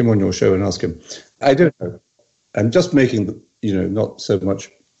get him on your show and ask him. I don't know. I'm just making, not so much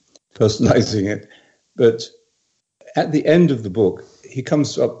personalizing it, but at the end of the book, he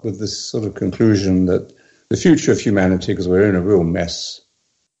comes up with this sort of conclusion that the future of humanity, because we're in a real mess,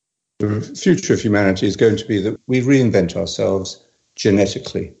 the future of humanity is going to be that we reinvent ourselves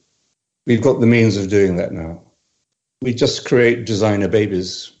genetically. We've got the means of doing that now. We just create designer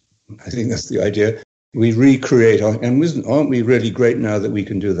babies I think that's the idea. We recreate, and aren't we really great now that we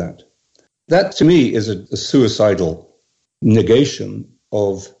can do that? That, to me, is a suicidal negation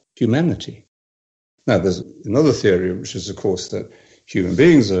of humanity. Now, there's another theory, which is, of course, that human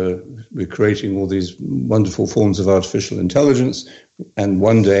beings we're creating all these wonderful forms of artificial intelligence, and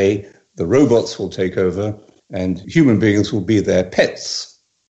one day the robots will take over and human beings will be their pets.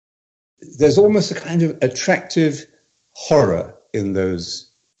 There's almost a kind of attractive horror in those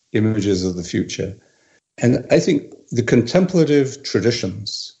images of the future. And I think the contemplative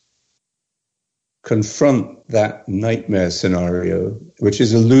traditions confront that nightmare scenario, which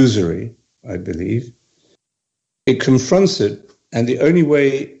is illusory, I believe. It confronts it, and the only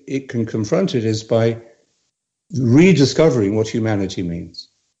way it can confront it is by rediscovering what humanity means.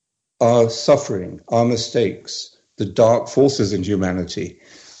 Our suffering, our mistakes, the dark forces in humanity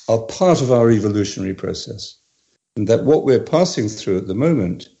are part of our evolutionary process. And that what we're passing through at the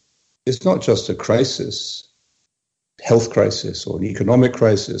moment is not just a crisis, health crisis or an economic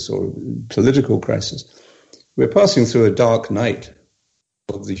crisis or political crisis. We're passing through a dark night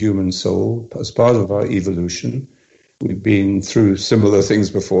of the human soul as part of our evolution. We've been through similar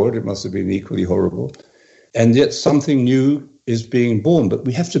things before. It must have been equally horrible. And yet something new is being born. But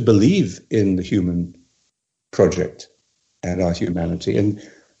we have to believe in the human project and our humanity. And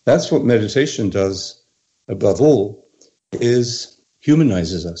that's what meditation does above all, is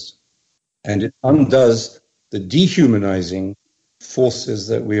humanizes us. And it undoes the dehumanizing forces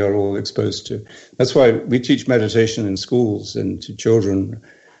that we are all exposed to. That's why we teach meditation in schools and to children,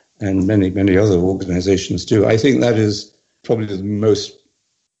 and many, many other organizations do. I think that is probably the most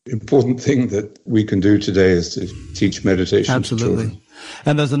important thing that we can do today, is to teach meditation. Absolutely. To children.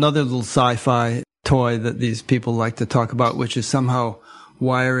 And there's another little sci-fi toy that these people like to talk about, which is somehow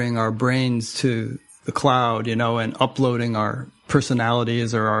wiring our brains to the cloud, and uploading our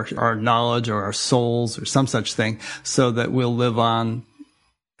personalities or our knowledge or our souls or some such thing, so that we'll live on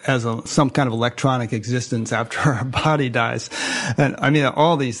as some kind of electronic existence after our body dies. And I mean,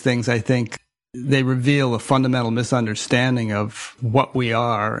 all these things, I think, they reveal a fundamental misunderstanding of what we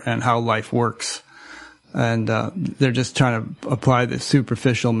are and how life works. And they're just trying to apply the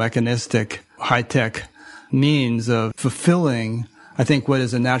superficial, mechanistic, high-tech means of fulfilling, I think, what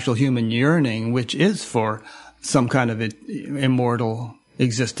is a natural human yearning, which is for some kind of immortal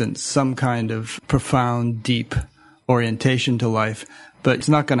existence, some kind of profound, deep orientation to life. But it's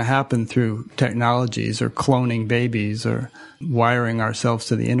not going to happen through technologies or cloning babies or wiring ourselves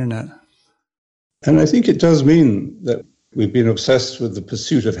to the internet. And I think it does mean that we've been obsessed with the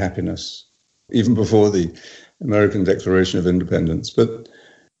pursuit of happiness, even before the American Declaration of Independence. But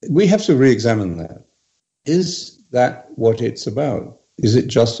we have to re-examine that. Is that what it's about? Is it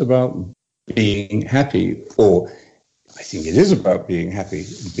just about being happy? Or I think it is about being happy,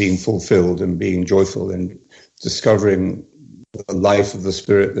 being fulfilled and being joyful and discovering the life of the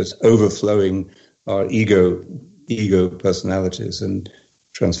spirit that's overflowing our ego personalities and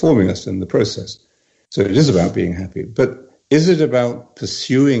transforming us in the process. So it is about being happy. But is it about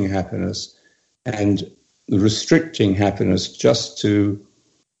pursuing happiness and restricting happiness just to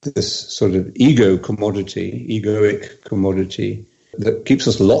this sort of egoic commodity that keeps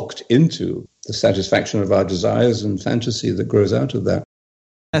us locked into the satisfaction of our desires and fantasy that grows out of that?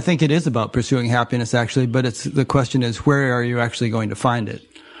 I think it is about pursuing happiness, actually, but the question is, where are you actually going to find it?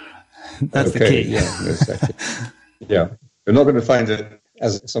 That's the key. Yeah, exactly. Yeah. You're not going to find it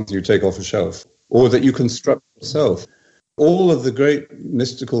as something you take off a shelf or that you construct yourself. All of the great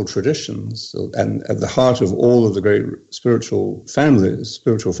mystical traditions, and at the heart of all of the great spiritual families,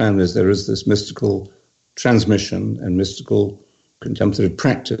 there is this mystical transmission and mystical contemplative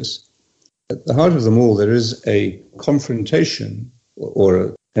practice. At the heart of them all, there is a confrontation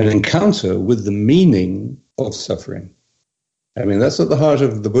or an encounter with the meaning of suffering. I mean, that's at the heart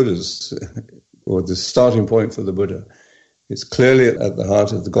of the Buddha's, or the starting point for the Buddha. It's clearly at the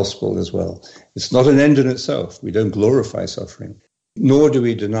heart of the gospel as well. It's not an end in itself. We don't glorify suffering, nor do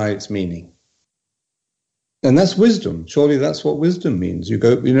we deny its meaning. And that's wisdom. Surely that's what wisdom means. You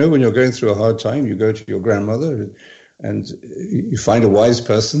go, when you're going through a hard time, you go to your grandmother and you find a wise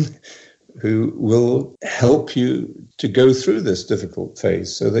person who will help you to go through this difficult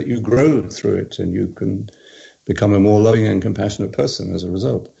phase so that you grow through it and you can become a more loving and compassionate person as a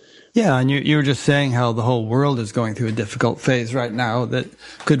result. Yeah, and you were just saying how the whole world is going through a difficult phase right now that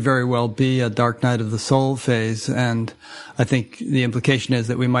could very well be a dark night of the soul phase. And I think the implication is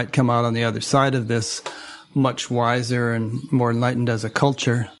that we might come out on the other side of this much wiser and more enlightened as a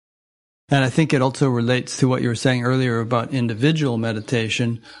culture. And I think it also relates to what you were saying earlier about individual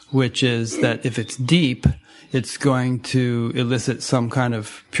meditation, which is that if it's deep, it's going to elicit some kind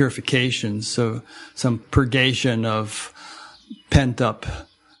of purification, so some purgation of pent-up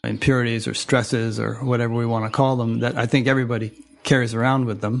impurities or stresses or whatever we want to call them, that I think everybody carries around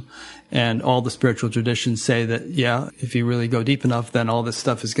with them. And all the spiritual traditions say that, yeah, if you really go deep enough, then all this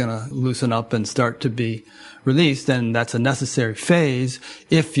stuff is going to loosen up and start to be released. And that's a necessary phase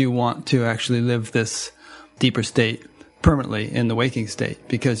if you want to actually live this deeper state permanently in the waking state,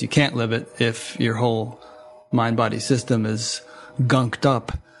 because you can't live it if your whole mind-body system is gunked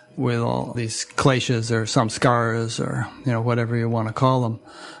up with all these kleshas or samskaras or, whatever you want to call them.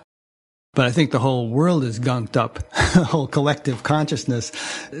 But I think the whole world is gunked up. The whole collective consciousness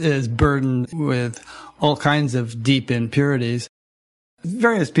is burdened with all kinds of deep impurities.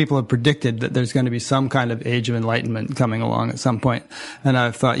 Various people have predicted that there's going to be some kind of age of enlightenment coming along at some point. And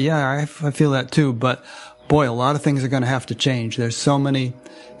I've thought, I feel that too. But boy, a lot of things are going to have to change. There's so many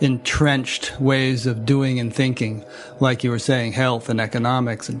entrenched ways of doing and thinking, like you were saying, health and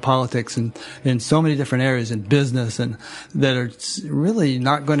economics and politics and in so many different areas in business, and that are really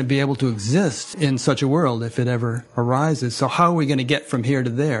not going to be able to exist in such a world if it ever arises. So how are we going to get from here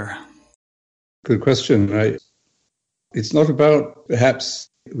to there? Good question. It's not about, perhaps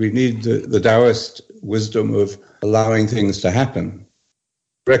we need the Taoist wisdom of allowing things to happen,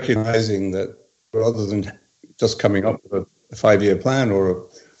 recognizing that rather than just coming up with a 5-year plan or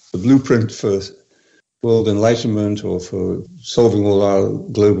the blueprint for world enlightenment or for solving all our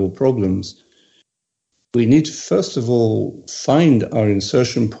global problems, we need to first of all find our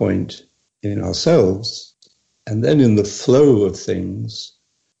insertion point in ourselves and then in the flow of things.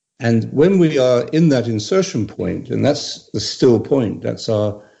 And when we are in that insertion point, and that's the still point, that's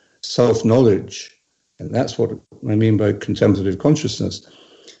our self-knowledge, and that's what I mean by contemplative consciousness.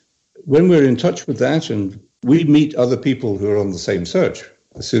 When we're in touch with that, and we meet other people who are on the same search,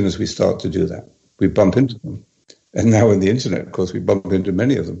 as soon as we start to do that, we bump into them. And now in the internet, of course, we bump into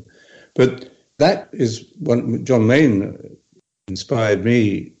many of them. But that is when John Main inspired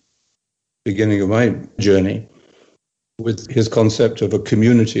me, beginning of my journey, with his concept of a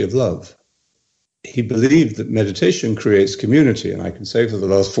community of love. He believed that meditation creates community. And I can say for the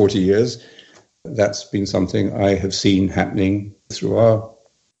last 40 years, that's been something I have seen happening through our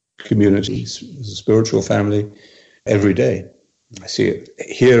communities, as a spiritual family, every day. I see it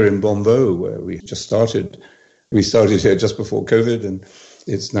here in Bombo, where we just started. We started here just before COVID, and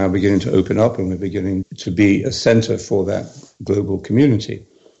it's now beginning to open up, and we're beginning to be a center for that global community.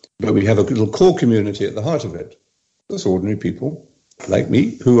 But we have a little core community at the heart of it. Those ordinary people like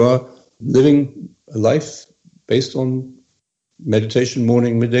me who are living a life based on meditation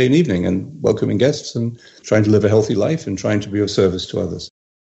morning, midday, and evening, and welcoming guests and trying to live a healthy life and trying to be of service to others.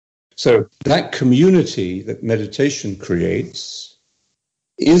 So that community that meditation creates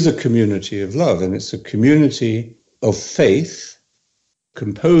is a community of love, and it's a community of faith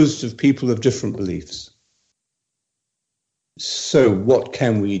composed of people of different beliefs. So what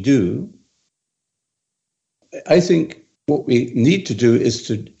can we do? I think what we need to do is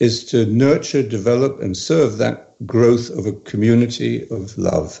to nurture, develop, and serve that growth of a community of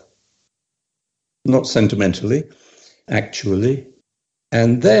love. Not sentimentally, actually.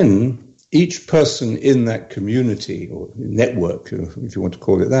 And then each person in that community, or network, if you want to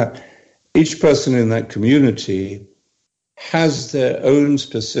call it that, each person in that community has their own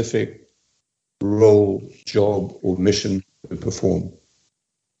specific role, job, or mission to perform.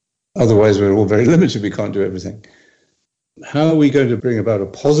 Otherwise, we're all very limited. We can't do everything. How are we going to bring about a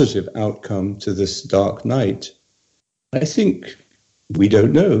positive outcome to this dark night? I think we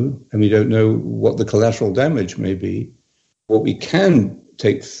don't know, and we don't know what the collateral damage may be. What we can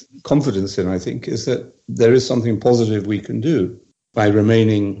take confidence in, I think, is that there is something positive we can do by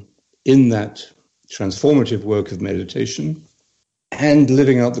remaining in that transformative work of meditation and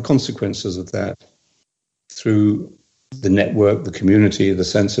living out the consequences of that through the network, the community, the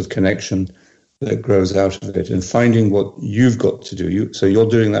sense of connection that grows out of it, and finding what you've got to do. So you're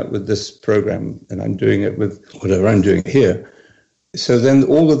doing that with this program, and I'm doing it with whatever I'm doing here. So then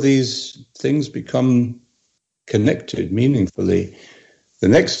all of these things become connected meaningfully. The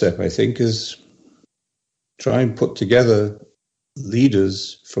next step, I think, is try and put together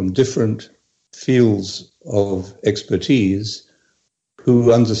leaders from different fields of expertise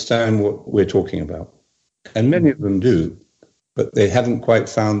who understand what we're talking about. And many of them do, but they haven't quite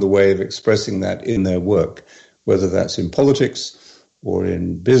found the way of expressing that in their work, whether that's in politics or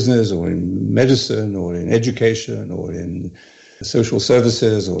in business or in medicine or in education or in social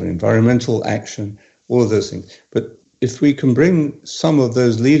services or environmental action, all of those things. But if we can bring some of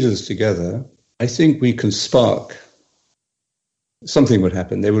those leaders together, I think we can spark. Something would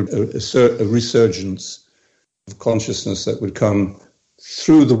happen. There would assert a resurgence of consciousness that would come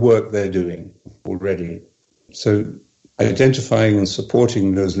through the work they're doing already. So identifying and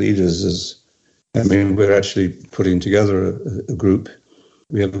supporting those leaders is, we're actually putting together a group.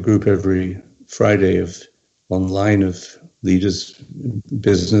 We have a group every Friday online of leaders,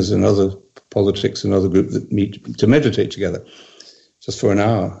 business and other politics and other group that meet to meditate together just for an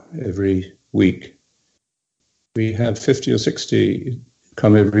hour every week. We have 50 or 60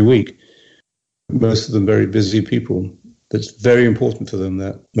 come every week, most of them very busy people. That's very important for them,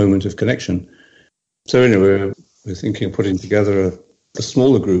 that moment of connection. So anyway, we're thinking of putting together a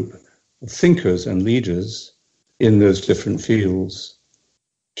smaller group of thinkers and leaders in those different fields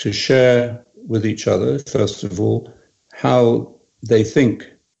to share with each other, first of all, how they think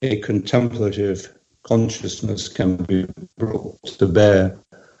a contemplative consciousness can be brought to bear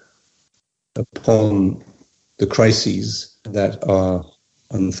upon the crises that are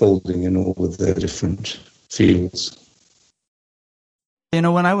unfolding in all of their different fields. When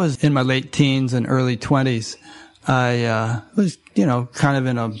I was in my late teens and early 20s, I was, kind of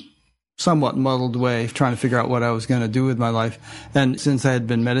in a somewhat muddled way, trying to figure out what I was going to do with my life. And since I had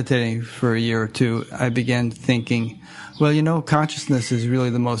been meditating for a year or two, I began thinking, well, consciousness is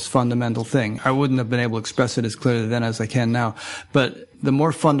really the most fundamental thing. I wouldn't have been able to express it as clearly then as I can now. But the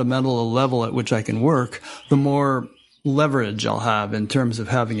more fundamental a level at which I can work, the more leverage I'll have in terms of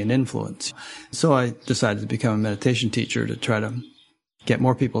having an influence. So I decided to become a meditation teacher to try to get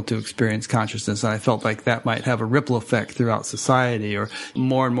more people to experience consciousness. And I felt like that might have a ripple effect throughout society, or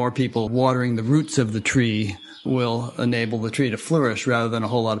more and more people watering the roots of the tree will enable the tree to flourish rather than a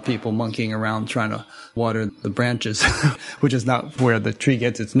whole lot of people monkeying around trying to water the branches, which is not where the tree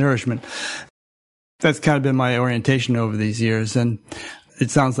gets its nourishment. That's kind of been my orientation over these years. And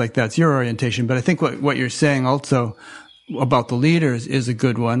it sounds like that's your orientation. But I think what you're saying also about the leaders is a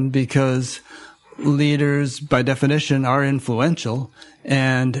good one, because leaders, by definition, are influential,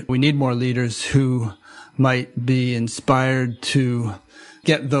 and we need more leaders who might be inspired to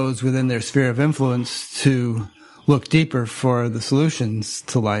get those within their sphere of influence to look deeper for the solutions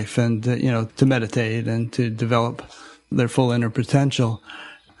to life and, to meditate and to develop their full inner potential.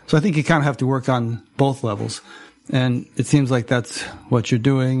 So I think you kind of have to work on both levels. And it seems like that's what you're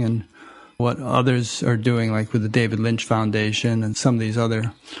doing and what others are doing, like with the David Lynch Foundation and some of these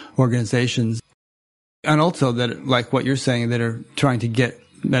other organizations. And also that, like what you're saying, that are trying to get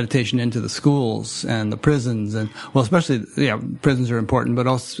meditation into the schools and the prisons, and especially, prisons are important, but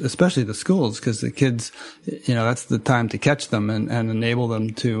also especially the schools, because the kids, that's the time to catch them and enable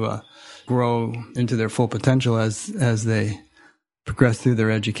them to grow into their full potential as they progress through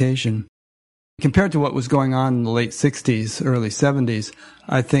their education. Compared to what was going on in the late 60s, early 70s,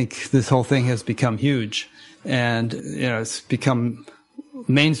 I think this whole thing has become huge, and it's become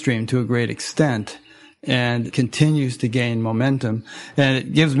mainstream to a great extent, and continues to gain momentum. And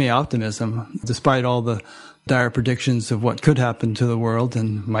it gives me optimism, despite all the dire predictions of what could happen to the world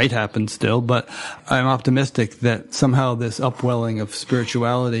and might happen still. But I'm optimistic that somehow this upwelling of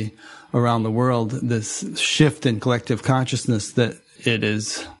spirituality around the world, this shift in collective consciousness that it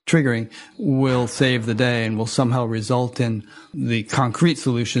is triggering, will save the day and will somehow result in the concrete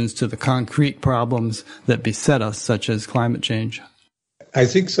solutions to the concrete problems that beset us, such as climate change. I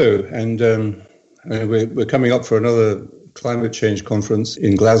think so. And we're coming up for another climate change conference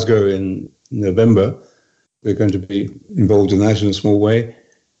in Glasgow in November. We're going to be involved in that in a small way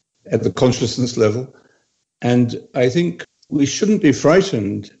at the consciousness level. And I think we shouldn't be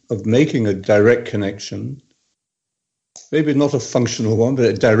frightened of making a direct connection, maybe not a functional one, but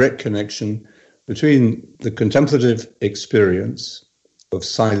a direct connection between the contemplative experience of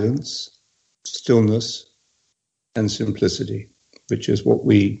silence, stillness, and simplicity, which is what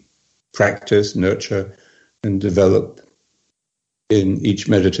we practice, nurture, and develop in each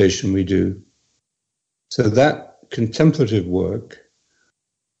meditation we do. So that contemplative work,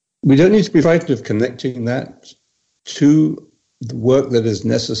 we don't need to be frightened of connecting that to the work that is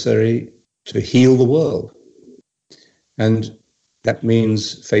necessary to heal the world. And that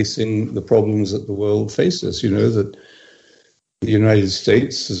means facing the problems that the world faces. That the United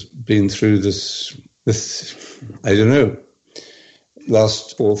States has been through this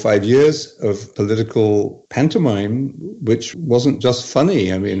last 4 or 5 years of political pantomime, which wasn't just funny.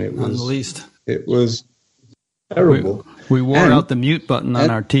 It was, on the least, it was terrible. We wore out the mute button on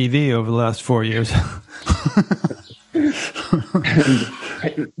our TV over the last 4 years. And,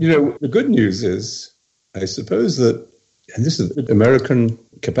 the good news is, I suppose that, and this is American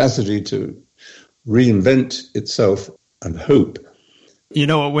capacity to reinvent itself and hope, You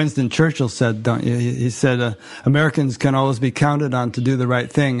know what Winston Churchill said, don't you? He said, Americans can always be counted on to do the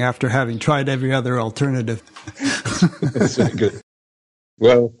right thing after having tried every other alternative. That's very good.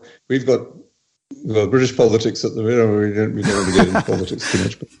 Well, we've got British politics at the minute. We don't want to get into politics too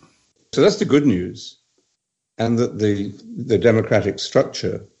much. So that's the good news. And that the democratic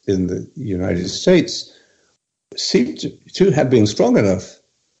structure in the United States seemed to have been strong enough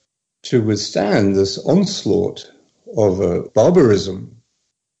to withstand this onslaught of barbarism.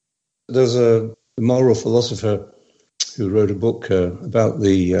 There's a moral philosopher who wrote a book about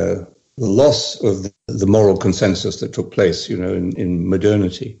the loss of the moral consensus that took place, in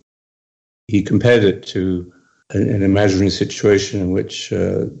modernity. He compared it to an imaginary situation in which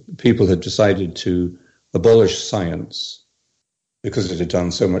people had decided to abolish science because it had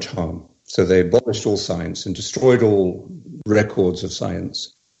done so much harm. So they abolished all science and destroyed all records of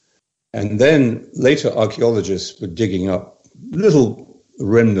science. And then later archaeologists were digging up little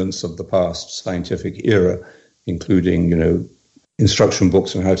remnants of the past scientific era, including, instruction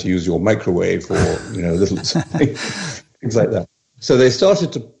books on how to use your microwave or, little things like that. So they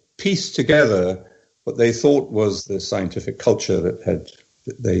started to piece together what they thought was the scientific culture that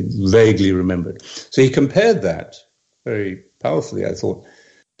they vaguely remembered. So he compared that very powerfully, I thought,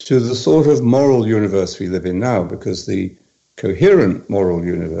 to the sort of moral universe we live in now, because the coherent moral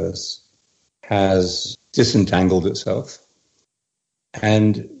universe has disentangled itself,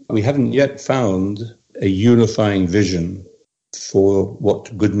 and we haven't yet found a unifying vision for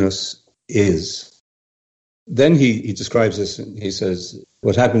what goodness is. Then he describes this, and he says,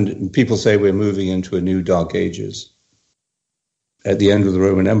 what happened, people say we're moving into a new dark ages. At the end of the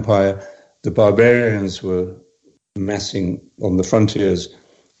Roman Empire, the barbarians were massing on the frontiers,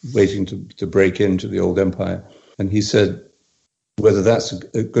 waiting to break into the old empire. And he said, whether that's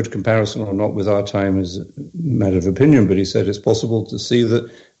a good comparison or not with our time is a matter of opinion, but he said it's possible to see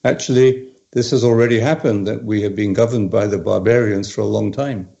that actually this has already happened, that we have been governed by the barbarians for a long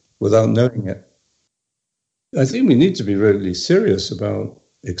time without knowing it. I think we need to be really serious about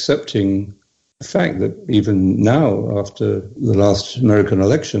accepting the fact that even now, after the last American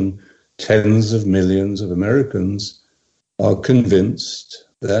election, tens of millions of Americans are convinced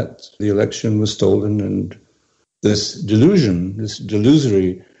that the election was stolen, and this delusion, this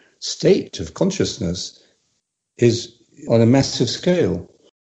delusory state of consciousness is on a massive scale.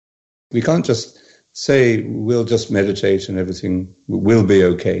 We can't just say we'll just meditate and everything will be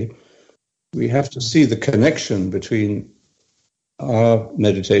okay. We have to see the connection between our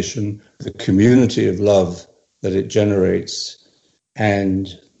meditation, the community of love that it generates, and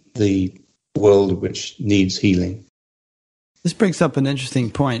the world which needs healing. This brings up an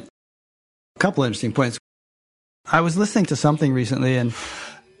interesting point, a couple of interesting points. I was listening to something recently, and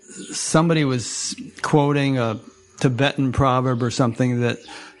somebody was quoting a Tibetan proverb or something that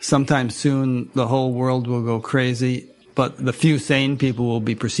sometime soon the whole world will go crazy, but the few sane people will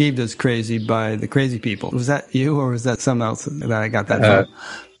be perceived as crazy by the crazy people. Was that you, or was that someone else that I got that from?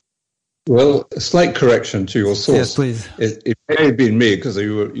 Well, a slight correction to your source. Yes, please. It may have been me, because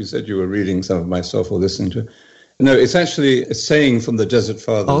you said you were reading some of my stuff or listening to it. No, it's actually a saying from the Desert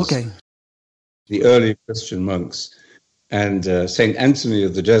Fathers. Oh, okay. The early Christian monks. And St. Anthony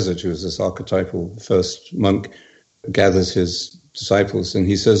of the Desert, who was this archetypal first monk, gathers his disciples, and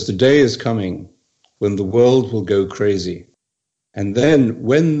he says, the day is coming when the world will go crazy. And then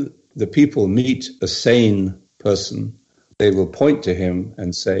when the people meet a sane person, they will point to him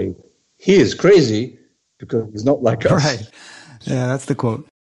and say, he is crazy because he's not like us. Right. Yeah, that's the quote.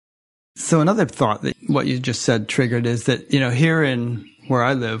 So another thought that what you just said triggered is that, here in where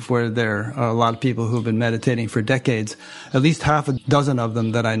I live, where there are a lot of people who've been meditating for decades, at least half a dozen of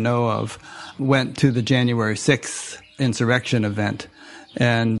them that I know of went to the January 6th insurrection event.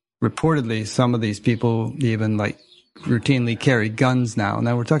 And reportedly, some of these people even routinely carry guns now.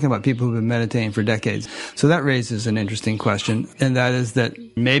 Now we're talking about people who've been meditating for decades. So that raises an interesting question. And that is that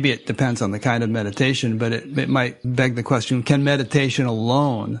maybe it depends on the kind of meditation, but it might beg the question, can meditation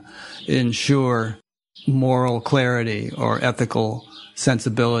alone ensure moral clarity or ethical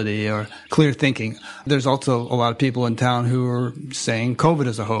sensibility or clear thinking? There's also a lot of people in town who are saying COVID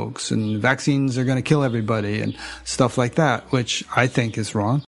is a hoax and vaccines are going to kill everybody and stuff like that, which I think is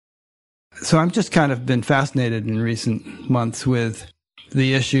wrong. So I've just kind of been fascinated in recent months with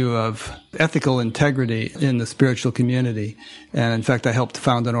the issue of ethical integrity in the spiritual community. And in fact, I helped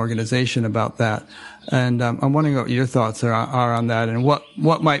found an organization about that. And I'm wondering what your thoughts are on that, and what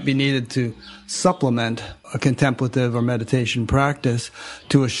might be needed to supplement a contemplative or meditation practice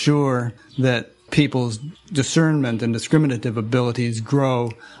to assure that people's discernment and discriminative abilities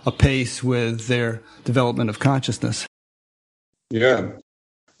grow apace with their development of consciousness. Yeah.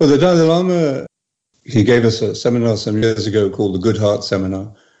 Well, the Dalai Lama, he gave us a seminar some years ago called the Good Heart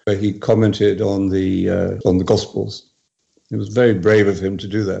Seminar, where he commented on the Gospels. It was very brave of him to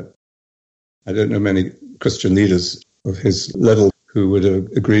do that. I don't know many Christian leaders of his level who would have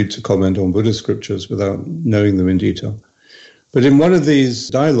agreed to comment on Buddhist scriptures without knowing them in detail. But in one of these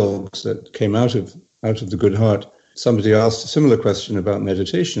dialogues that came out of the Good Heart, somebody asked a similar question about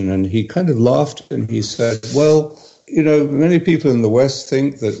meditation, and he kind of laughed and he said, well, many people in the West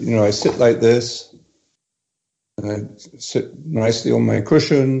think that, I sit like this, and I sit nicely on my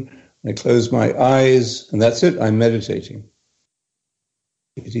cushion, I close my eyes, and that's it, I'm meditating.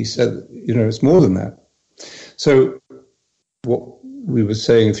 He said, it's more than that. So what we were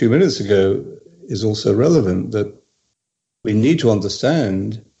saying a few minutes ago is also relevant, that we need to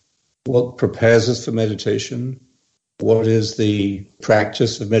understand what prepares us for meditation, what is the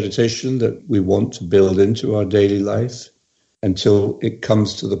practice of meditation that we want to build into our daily life until it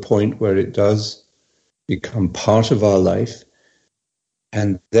comes to the point where it does become part of our life,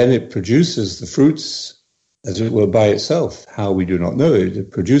 and then it produces the fruits, as it were, by itself. How, we do not know it.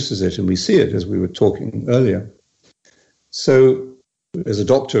 It produces it, and we see it, as we were talking earlier. So there's a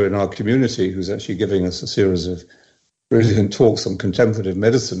doctor in our community who's actually giving us a series of brilliant talks on contemplative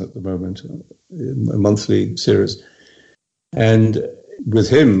medicine at the moment, a monthly series. And with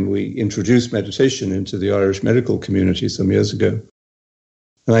him, we introduced meditation into the Irish medical community some years ago.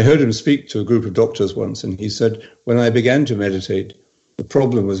 And I heard him speak to a group of doctors once, and he said, when I began to meditate, the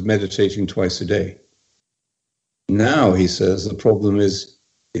problem was meditating twice a day. Now, he says, the problem is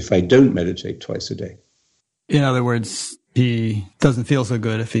if I don't meditate twice a day. In other words, he doesn't feel so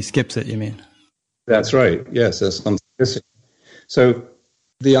good if he skips it, you mean? That's right. Yes, there's something missing. So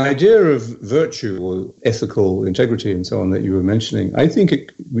the idea of virtue or ethical integrity and so on that you were mentioning, I think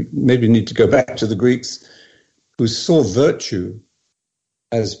we maybe need to go back to the Greeks who saw virtue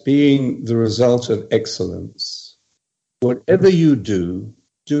as being the result of excellence. Whatever you do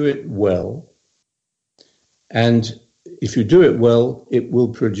it well. And if you do it well, it will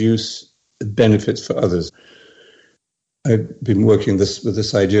produce benefits for others. I've been working with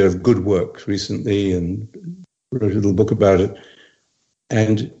this idea of good work recently and wrote a little book about it.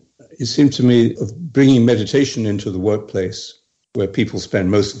 And it seemed to me of bringing meditation into the workplace where people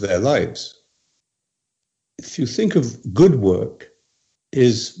spend most of their lives. If you think of good work,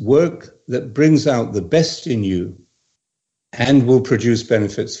 is work that brings out the best in you and will produce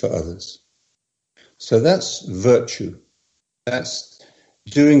benefits for others. So that's virtue. That's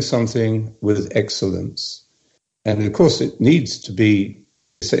doing something with excellence. And of course, it needs to be,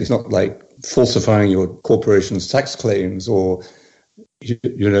 it's not like falsifying your corporation's tax claims or,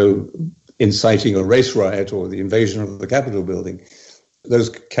 inciting a race riot or the invasion of the Capitol building. Those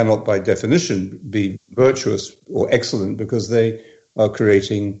cannot, by definition, be virtuous or excellent because they are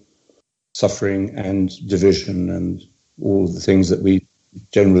creating suffering and division and all the things that we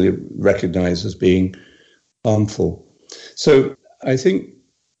generally recognize as being harmful. So I think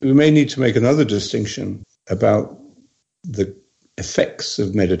we may need to make another distinction about the effects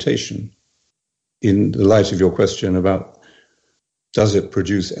of meditation in the light of your question about does it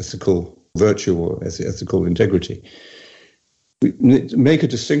produce ethical virtue or ethical integrity. We need to make a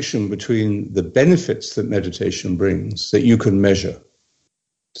distinction between the benefits that meditation brings that you can measure.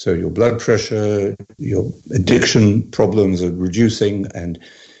 So your blood pressure, your addiction problems are reducing and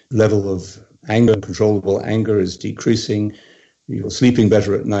level of anger, uncontrollable anger is decreasing, you're sleeping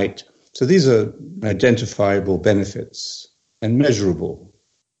better at night. So these are identifiable benefits and measurable.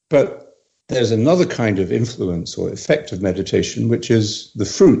 But there's another kind of influence or effect of meditation, which is the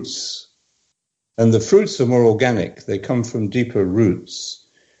fruits. And the fruits are more organic. They come from deeper roots.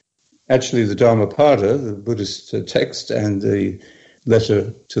 Actually, the Dhammapada, the Buddhist text, and the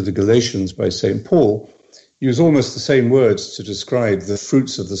letter to the Galatians by St. Paul use almost the same words to describe the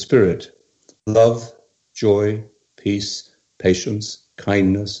fruits of the Spirit: love, joy, peace, patience,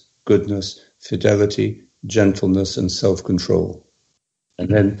 kindness, goodness, fidelity, gentleness, and self-control. And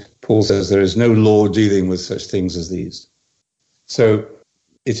then Paul says there is no law dealing with such things as these. So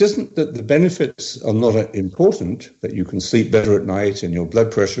it isn't that the benefits are not important, that you can sleep better at night and your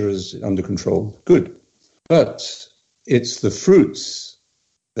blood pressure is under control. Good. But it's the fruits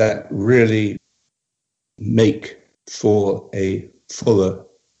that really make for a fuller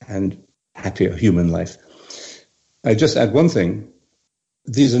and happier human life. I just add one thing.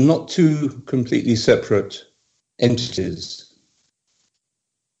 These are not two completely separate entities.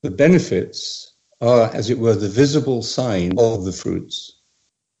 The benefits are, as it were, the visible sign of the fruits.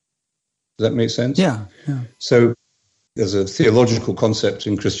 Does that make sense? Yeah. So there's a theological concept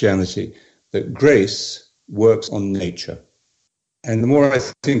in Christianity that grace works on nature. And the more I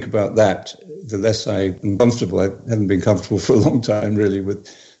think about that, the less I'm comfortable. I haven't been comfortable for a long time, really, with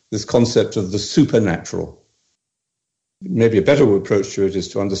this concept of the supernatural. Maybe a better approach to it is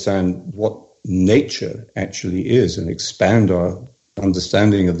to understand what nature actually is and expand our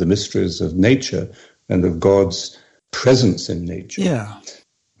understanding of the mysteries of nature and of God's presence in nature. Yeah.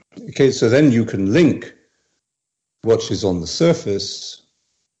 Okay, so then you can link what is on the surface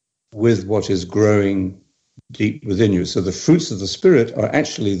with what is growing deep within you. So the fruits of the Spirit are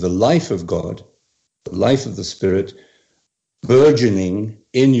actually the life of God, the life of the Spirit burgeoning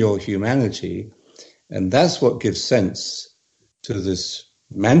in your humanity. And that's what gives sense to this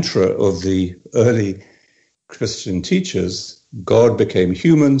mantra of the early Christian teachers: God became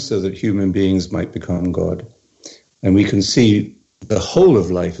human so that human beings might become God. And we can see the whole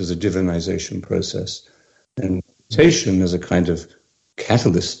of life as a divinization process, and meditation as a kind of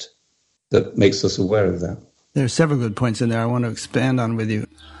catalyst that makes us aware of that. There are several good points in there I want to expand on with you.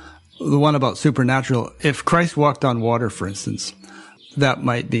 The one about supernatural. If Christ walked on water, for instance, that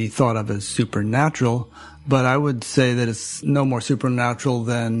might be thought of as supernatural, but I would say that it's no more supernatural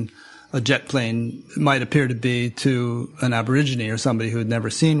than a jet plane might appear to be to an Aborigine or somebody who had never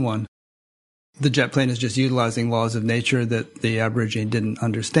seen one. The jet plane is just utilizing laws of nature that the Aborigine didn't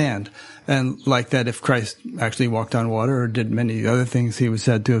understand. And like that, if Christ actually walked on water or did many other things he was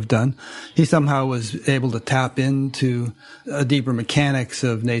said to have done, he somehow was able to tap into a deeper mechanics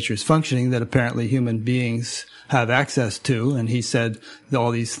of nature's functioning that apparently human beings have access to. And he said, all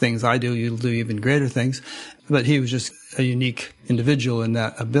these things I do, you'll do even greater things. But he was just a unique individual in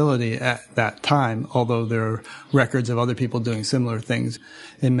that ability at that time, although there are records of other people doing similar things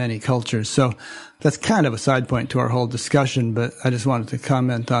in many cultures. So that's kind of a side point to our whole discussion, but I just wanted to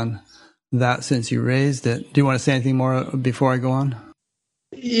comment on that since you raised it. Do you want to say anything more before I go on?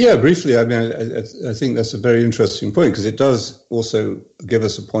 Yeah, briefly. I mean, I think that's a very interesting point, because it does also give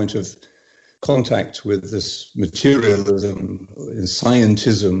us a point of contact with this materialism and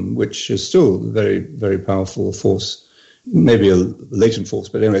scientism, which is still a very, very powerful force, maybe a latent force,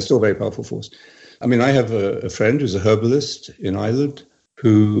 but anyway, still a very powerful force. I mean, I have a friend who's a herbalist in Ireland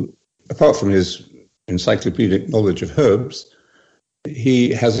who, apart from his encyclopedic knowledge of herbs,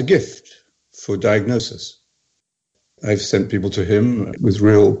 he has a gift for diagnosis. I've sent people to him with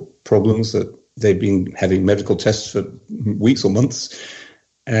real problems that they've been having medical tests for weeks or months,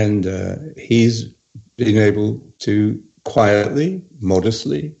 and he's been able to quietly,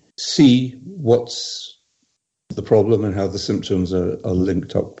 modestly see what's the problem and how the symptoms are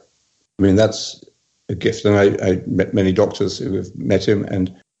linked up. I mean, that's a gift. And I met many doctors who have met him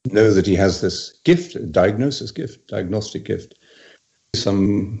and know that he has this gift, a diagnostic gift.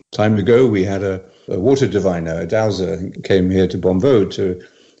 Some time ago, we had a water diviner, a dowser, came here to Bombo to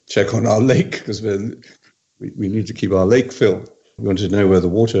check on our lake, because we need to keep our lake filled. We wanted to know where the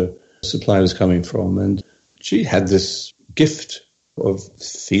water supply was coming from. And she had this gift of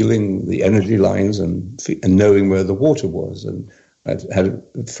feeling the energy lines and knowing where the water was. And I had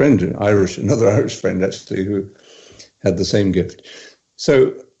a friend, another Irish friend actually, who had the same gift.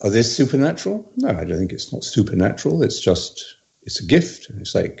 So are they supernatural? No, I don't think it's not supernatural. It's a gift.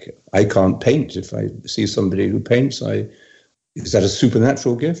 It's like, I can't paint. If I see somebody who paints, is that a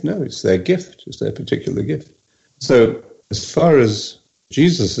supernatural gift? No, it's their gift. It's their particular gift. So as far as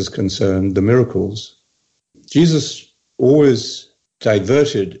Jesus is concerned, the miracles, Jesus always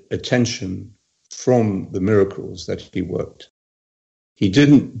diverted attention from the miracles that he worked. He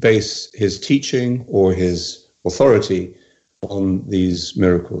didn't base his teaching or his authority on these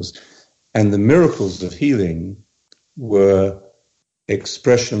miracles. And the miracles of healing were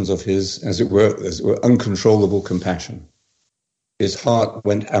expressions of his, as it were, uncontrollable compassion. His heart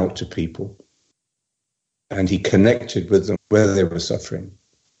went out to people, and he connected with them where they were suffering.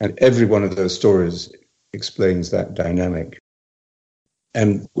 And every one of those stories explains that dynamic.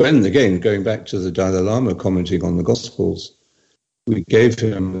 And when, again, going back to the Dalai Lama commenting on the Gospels, we gave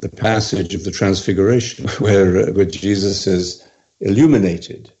him the passage of the Transfiguration, where Jesus is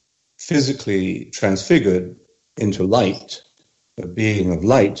illuminated, physically transfigured into light, a being of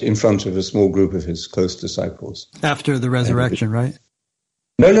light, in front of a small group of his close disciples. After the resurrection, right?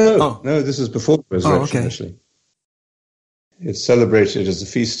 No, this is before the resurrection, okay. Actually. It's celebrated as a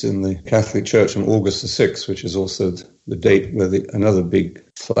feast in the Catholic Church on August the 6th, which is also the date where another big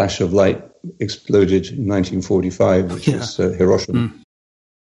flash of light exploded in 1945, which was Hiroshima. Mm.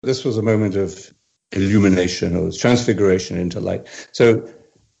 This was a moment of illumination or transfiguration into light. So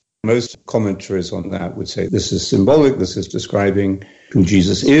most commentaries on that would say this is symbolic, this is describing who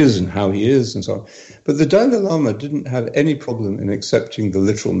Jesus is and how he is and so on. But the Dalai Lama didn't have any problem in accepting the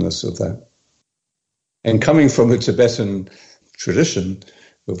literalness of that. And coming from a Tibetan tradition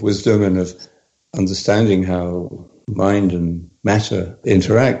of wisdom and of understanding how mind and matter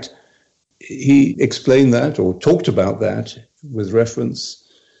interact, he explained that or talked about that with reference.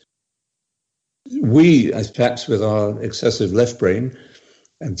 We, as perhaps with our excessive left brain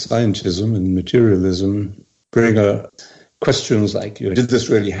and scientism and materialism, bring questions like, did this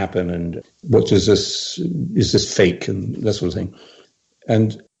really happen? And what is this fake? And that sort of thing.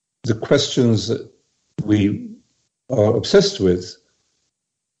 And the questions that we are obsessed with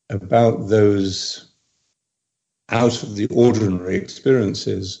about those out of the ordinary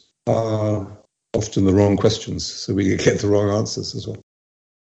experiences are often the wrong questions, so we get the wrong answers as well.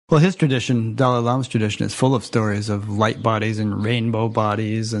 Well, his tradition, Dalai Lama's tradition, is full of stories of light bodies and rainbow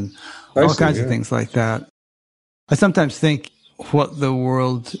bodies and all kinds of things like that. I sometimes think what the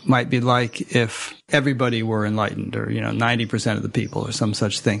world might be like if everybody were enlightened, or 90% of the people, or some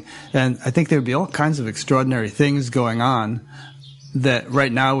such thing. And I think there would be all kinds of extraordinary things going on that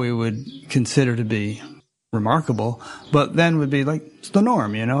right now we would consider to be remarkable, but then would be like it's the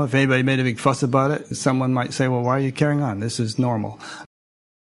norm. If anybody made a big fuss about it, someone might say, well, why are you carrying on? This is normal.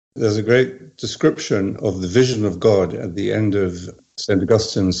 There's a great description of the vision of God at the end of St.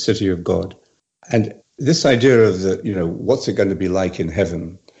 Augustine's City of God. And this idea of what's it going to be like in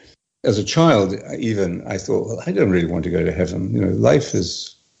heaven? As a child, even, I thought, well, I don't really want to go to heaven. Life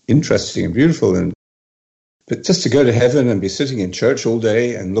is interesting and beautiful. But just to go to heaven and be sitting in church all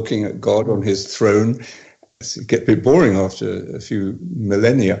day and looking at God on his throne, it get a bit boring after a few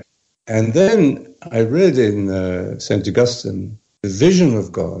millennia. And then I read in St. Augustine, the vision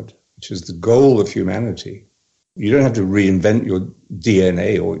of God, which is the goal of humanity. You don't have to reinvent your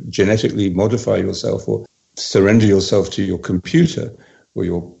DNA or genetically modify yourself or surrender yourself to your computer or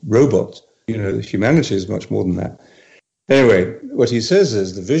your robot. Humanity is much more than that. Anyway, what he says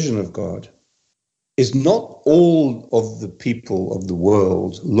is the vision of God is not all of the people of the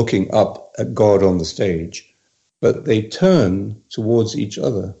world looking up at God on the stage, but they turn towards each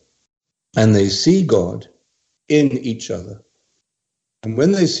other and they see God in each other. And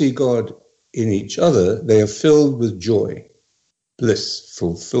when they see God in each other, they are filled with joy, bliss,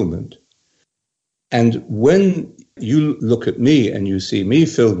 fulfillment. And when you look at me and you see me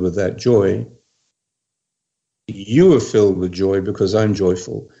filled with that joy, you are filled with joy because I'm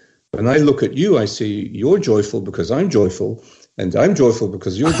joyful. When I look at you, I see you're joyful because I'm joyful, and I'm joyful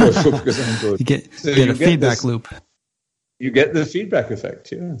because you're joyful because I'm joyful. You get a feedback loop. You get the feedback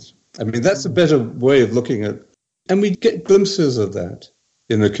effect, yes. I mean, that's a better way of looking at, and we get glimpses of that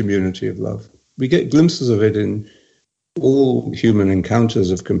in the community of love. We get glimpses of it in all human encounters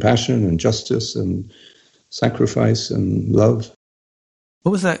of compassion and justice and sacrifice and love.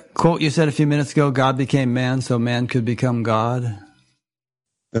 What was that quote you said a few minutes ago? God became man so man could become God.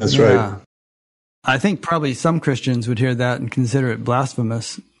 That's right. I think probably some Christians would hear that and consider it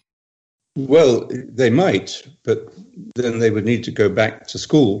blasphemous. Well, they might, but then they would need to go back to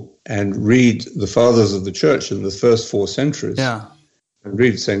school and read the fathers of the church in the first 4 centuries. Yeah. And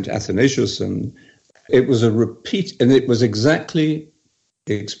read St. Athanasius, and it was a repeat, and it was exactly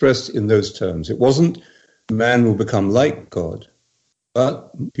expressed in those terms. It wasn't man will become like God,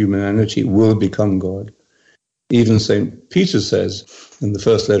 but humanity will become God. Even St. Peter says in the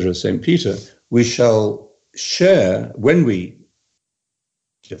first letter of St. Peter, we shall share when we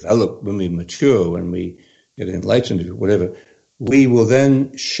develop, when we mature, when we get enlightened, whatever, we will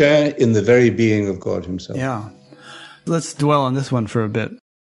then share in the very being of God himself. Yeah. Let's dwell on this one for a bit.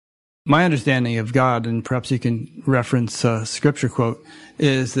 My understanding of God, and perhaps you can reference a scripture quote,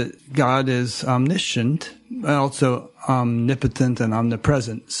 is that God is omniscient, and also omnipotent and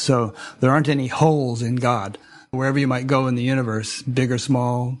omnipresent. So there aren't any holes in God. Wherever you might go in the universe, big or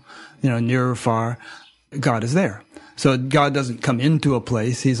small, near or far, God is there. So God doesn't come into a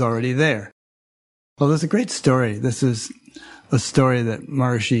place, he's already there. Well, there's a great story. This is a story that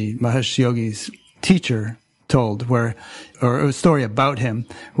Maharishi Mahesh Yogi's teacher told, or a story about him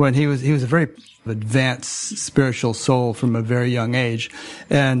when he was a very advanced spiritual soul from a very young age.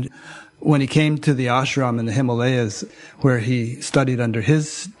 And when he came to the ashram in the Himalayas, where he studied under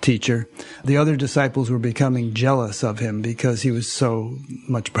his teacher, the other disciples were becoming jealous of him because he was so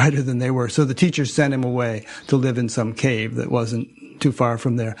much brighter than they were. So the teacher sent him away to live in some cave that wasn't too far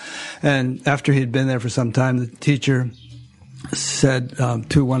from there. And after he'd been there for some time, the teacher said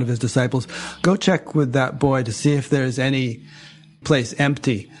to one of his disciples, go check with that boy to see if there's any place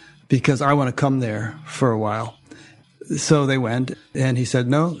empty, because I want to come there for a while. So they went, and he said,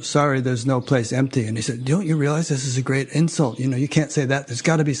 no, sorry, there's no place empty. And he said, don't you realize this is a great insult? You can't say that. There's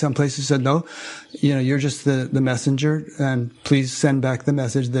got to be some place. He said, no, you're just the messenger, and please send back the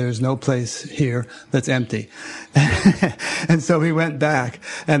message. There's no place here that's empty. And so he went back,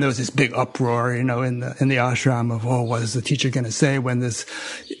 and there was this big uproar, in the ashram of, what is the teacher going to say when this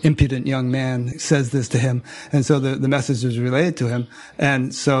impudent young man says this to him? And so the message was relayed to him.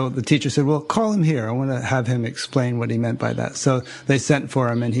 And so the teacher said, well, call him here. I want to have him explain what he meant by that. So they sent for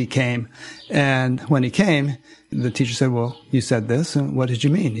him, and he came. And when he came, the teacher said, well, you said this, and what did you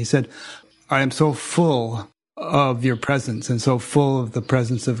mean? He said, I am so full of your presence and so full of the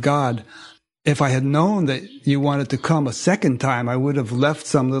presence of God. If I had known that you wanted to come a second time, I would have left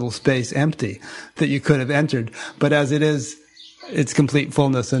some little space empty that you could have entered. But as it is, it's complete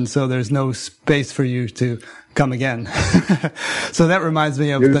fullness, and so there's no space for you to come again. So that reminds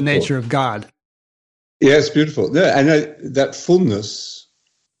me of beautiful. The nature of God. Yes, beautiful. No, and that fullness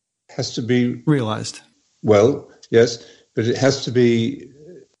has to be realized. Well, yes, but it has to be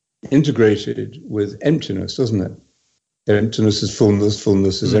integrated with emptiness, doesn't it? Emptiness is fullness,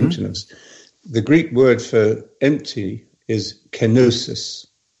 fullness is emptiness. The Greek word for empty is kenosis.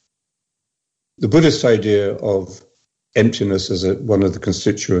 The Buddhist idea of emptiness as one of the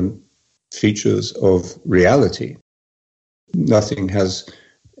constituent features of reality. Nothing has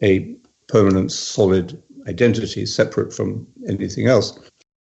a permanent, solid identity separate from anything else.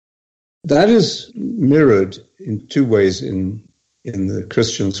 That is mirrored in two ways in the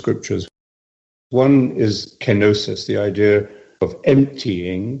Christian scriptures. One is kenosis, the idea of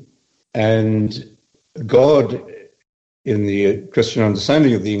emptying, and God, in the Christian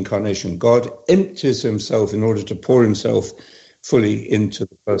understanding of the incarnation, God empties himself in order to pour himself fully into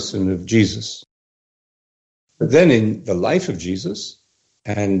the person of Jesus. But then in the life of Jesus,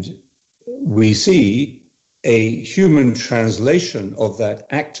 and we see a human translation of that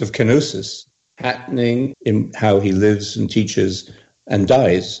act of kenosis happening in how he lives and teaches and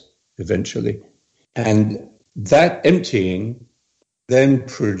dies eventually. And that emptying then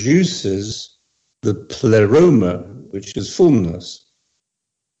produces the pleroma, which is fullness.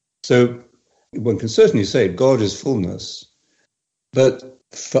 So one can certainly say God is fullness, but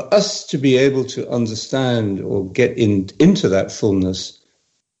for us to be able to understand or get into that fullness,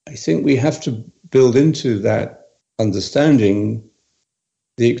 I think we have to build into that understanding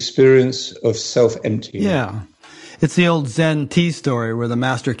the experience of self-emptying. Yeah. It's the old Zen tea story where the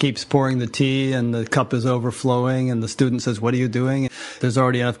master keeps pouring the tea and the cup is overflowing and the student says, what are you doing? There's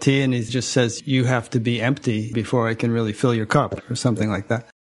already enough tea, and he just says, you have to be empty before I can really fill your cup, or something like that.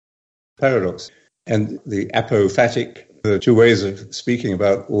 Paradox. And the apophatic, there are two ways of speaking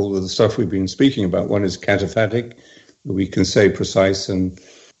about all of the stuff we've been speaking about. One is cataphatic. We can say precise and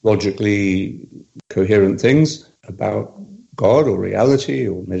logically coherent things about God or reality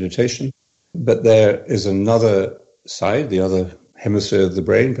or meditation. But there is another side, the other hemisphere of the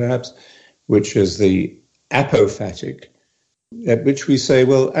brain perhaps, which is the apophatic, at which we say,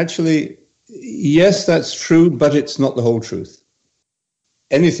 well, actually, yes, that's true, but it's not the whole truth.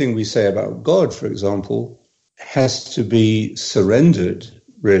 Anything we say about God, for example, has to be surrendered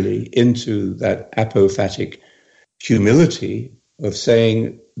really into that apophatic humility of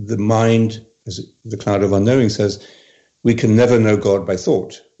saying the mind, as the Cloud of Unknowing says, we can never know God by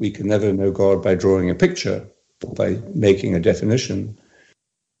thought. We can never know God by drawing a picture or by making a definition.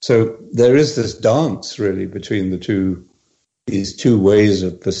 So there is this dance really between these two ways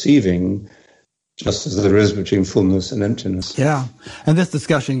of perceiving, just as there is between fullness and emptiness. Yeah, and this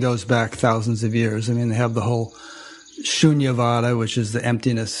discussion goes back thousands of years. I mean, they have the whole Shunyavada, which is the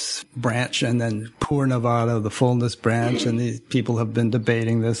emptiness branch, and then Purnavada, the fullness branch, and these people have been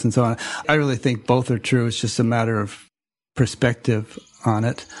debating this and so on. I really think both are true. It's just a matter of perspective on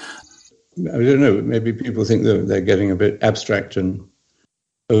it. I don't know, maybe people think that they're getting a bit abstract and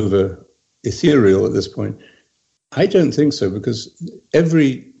over ethereal at this point. I don't think so, because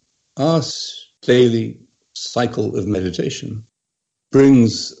our daily cycle of meditation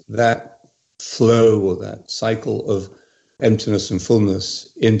brings that flow or that cycle of emptiness and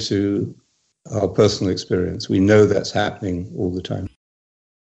fullness into our personal experience. We know that's happening all the time.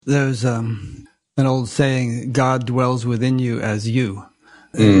 There's an old saying, God dwells within you as you.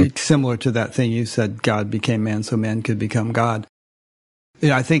 Similar to that thing you said, God became man so man could become God.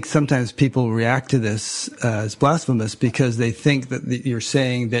 I think sometimes people react to this as blasphemous because they think that you're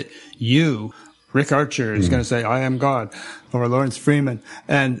saying that you, Rick Archer, is going to say, I am God, or Lawrence Freeman.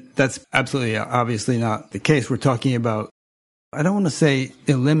 And that's absolutely, obviously not the case. We're talking about, I don't want to say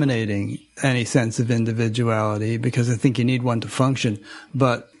eliminating any sense of individuality, because I think you need one to function,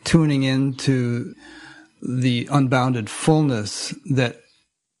 but tuning into the unbounded fullness that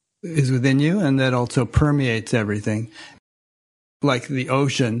is within you and that also permeates everything. Like the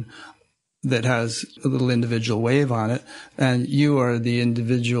ocean that has a little individual wave on it, and you are the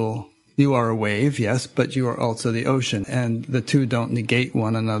individual. You are a wave, yes, but you are also the ocean, and the two don't negate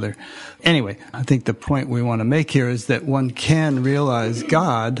one another. Anyway, I think the point we want to make here is that one can realize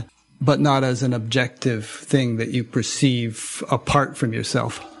God, but not as an objective thing that you perceive apart from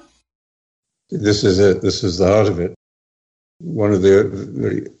yourself. This is it. This is the heart of it. One of the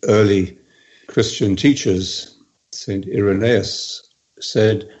very early Christian teachers, St. Irenaeus,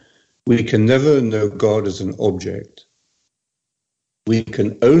 said, "We can never know God as an object. We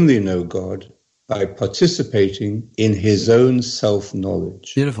can only know God by participating in his own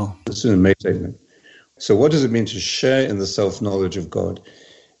self-knowledge." Beautiful. That's an amazing statement. So what does it mean to share in the self-knowledge of God?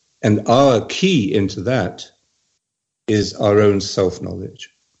 And our key into that is our own self-knowledge.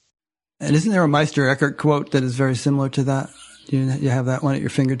 And isn't there a Meister Eckhart quote that is very similar to that? You have that one at your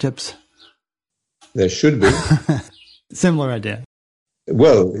fingertips? There should be. Similar idea.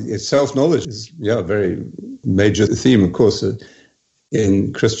 Well, self-knowledge is, a very major theme, of course,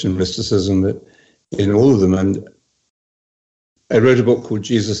 in Christian mysticism, that in all of them. And I wrote a book called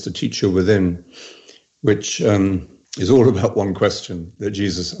Jesus, the Teacher Within, which is all about one question that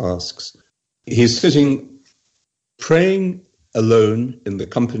Jesus asks. He's sitting praying alone in the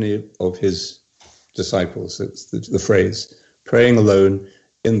company of his disciples. That's the phrase, praying alone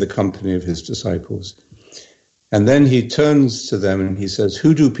in the company of his disciples. And then he turns to them and he says,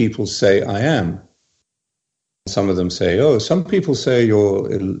 "Who do people say I am?" Some of them say, "Oh, some people say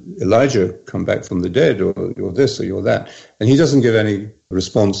you're Elijah come back from the dead, or you're this or you're that." And he doesn't give any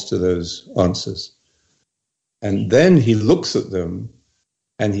response to those answers. And then he looks at them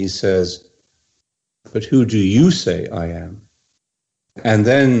and he says, "But who do you say I am?" And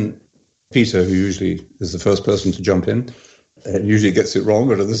then Peter, who usually is the first person to jump in, usually gets it wrong,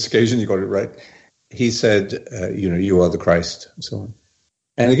 but on this occasion he got it right. He said, "You are the Christ," and so on.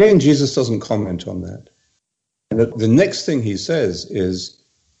 And again, Jesus doesn't comment on that. And the next thing he says is,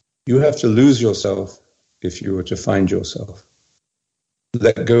 you have to lose yourself if you were to find yourself.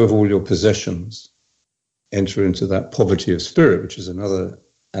 Let go of all your possessions. Enter into that poverty of spirit, which is another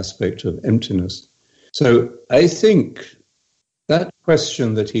aspect of emptiness. So I think that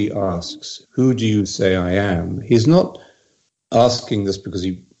question that he asks, "Who do you say I am?" he's not asking this because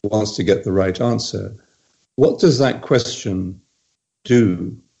he wants to get the right answer. What does that question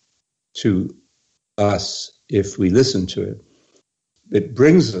do to us if we listen to it? It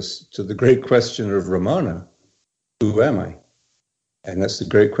brings us to the great question of Ramana, who am I? And that's the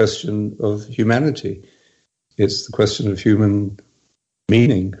great question of humanity. It's the question of human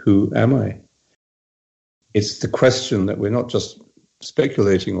meaning, who am I? It's the question that we're not just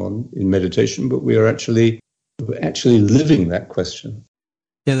speculating on in meditation, but we're actually living that question.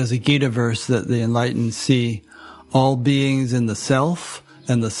 Yeah, there's a Gita verse that the enlightened see all beings in the self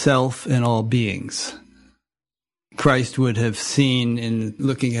and the self in all beings. Christ would have seen, in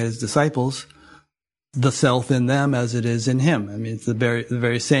looking at his disciples, the self in them as it is in him. I mean, it's the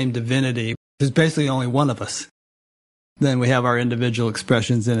very same divinity. There's basically only one of us. Then we have our individual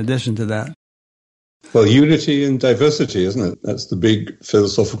expressions in addition to that. Well, unity and diversity, isn't it? That's the big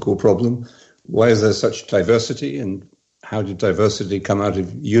philosophical problem. Why is there such diversity, and how did diversity come out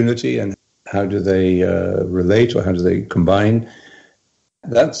of unity, and how do they relate, or how do they combine?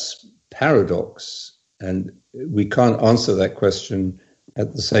 That's paradox, and we can't answer that question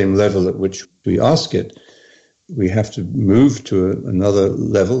at the same level at which we ask it. We have to move to another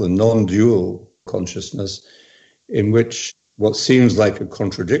level, a non-dual consciousness, in which what seems like a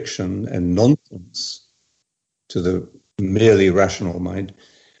contradiction and nonsense to the merely rational mind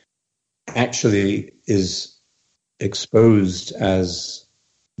actually is exposed as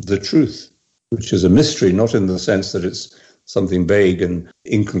the truth, which is a mystery, not in the sense that it's something vague and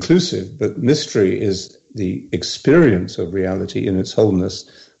inconclusive, but mystery is the experience of reality in its wholeness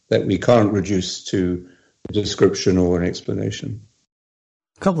that we can't reduce to a description or an explanation.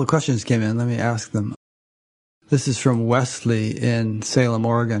 A couple of questions came in. Let me ask them. This is from Wesley in Salem,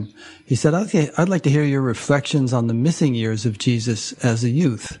 Oregon. He said, I'd like to hear your reflections on the missing years of Jesus as a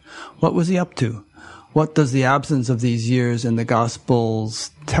youth. What was he up to? What does the absence of these years in the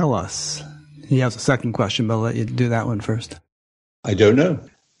Gospels tell us? He has a second question, but I'll let you do that one first. I don't know.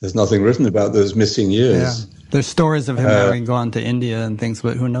 There's nothing written about those missing years. Yeah. There's stories of him having gone to India and things,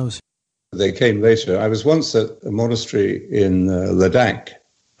 but who knows? They came later. I was once at a monastery in Ladakh,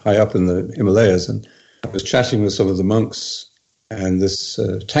 high up in the Himalayas, and I was chatting with some of the monks, and this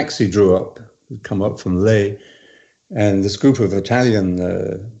taxi drew up, had come up from Leh, and this group of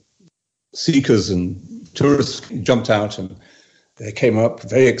Italian seekers and tourists jumped out and they came up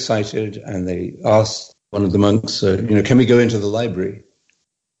very excited and they asked one of the monks, can we go into the library?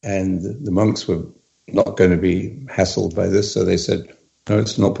 And the monks were not going to be hassled by this, so they said, no,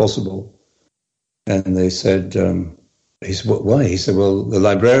 it's not possible. And they said, he said, why? He said, well, the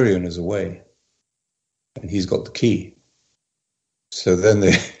librarian is away and he's got the key. So then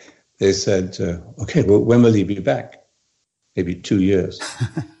they said, okay, well, when will he be back? Maybe 2 years.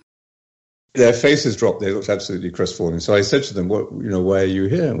 Their faces dropped. They looked absolutely crestfallen. So I said to them, why are you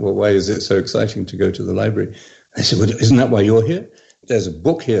here? Well, why is it so exciting to go to the library? They said, well, isn't that why you're here? There's a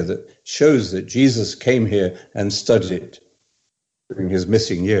book here that shows that Jesus came here and studied during his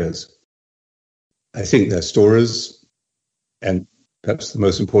missing years. I think they're stories, and perhaps the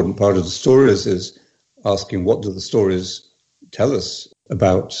most important part of the stories is asking what do the stories tell us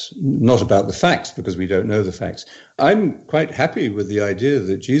about, not about the facts, because we don't know the facts. I'm quite happy with the idea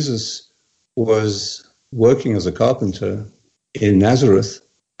that Jesus was working as a carpenter in Nazareth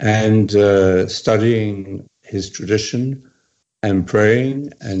and studying his tradition and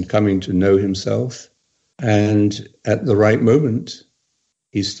praying and coming to know himself. And at the right moment,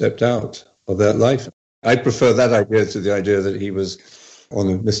 he stepped out of that life. I prefer that idea to the idea that he was on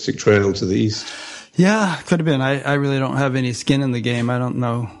a mystic trail to the east. Yeah, could have been. I really don't have any skin in the game. I don't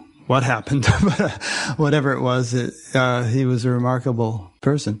know what happened, but whatever it was, he was a remarkable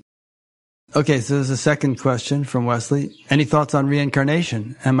person. Okay, so there's a second question from Wesley. Any thoughts on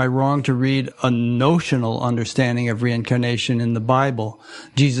reincarnation? Am I wrong to read a notional understanding of reincarnation in the Bible?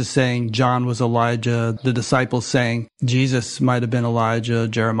 Jesus saying John was Elijah, the disciples saying Jesus might have been Elijah,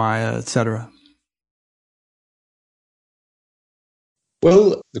 Jeremiah, etc.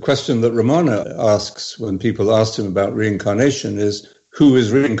 Well, the question that Ramana asks when people ask him about reincarnation is, who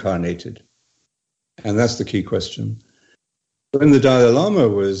is reincarnated? And that's the key question. When the Dalai Lama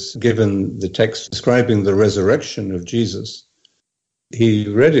was given the text describing the resurrection of Jesus, he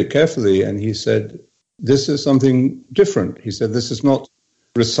read it carefully and he said, this is something different. He said, this is not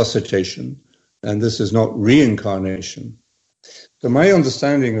resuscitation and this is not reincarnation. So my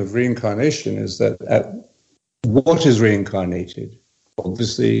understanding of reincarnation is that what is reincarnated?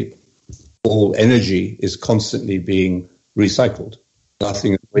 Obviously, all energy is constantly being recycled.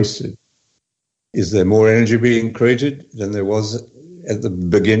 Nothing is wasted. Is there more energy being created than there was at the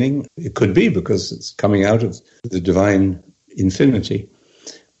beginning? It could be, because it's coming out of the divine infinity.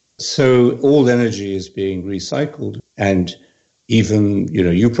 So all energy is being recycled. And even,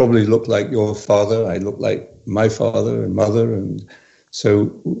 you probably look like your father. I look like my father and mother. And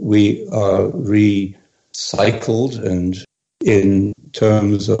so we are recycled, and in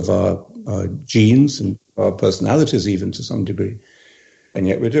terms of our genes and our personalities even to some degree. And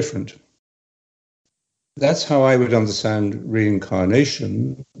yet we're different. That's how I would understand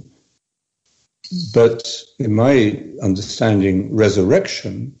reincarnation. But in my understanding,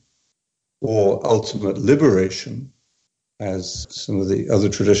 resurrection or ultimate liberation, as some of the other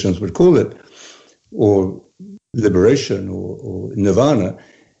traditions would call it, or liberation or nirvana,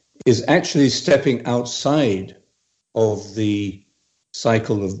 is actually stepping outside of the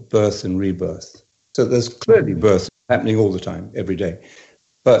cycle of birth and rebirth. So there's clearly birth happening all the time, every day.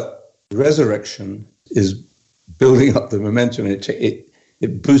 But resurrection is building up the momentum.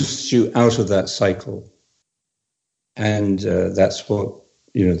 It boosts you out of that cycle. And that's what,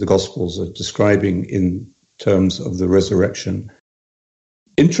 the Gospels are describing in terms of the resurrection.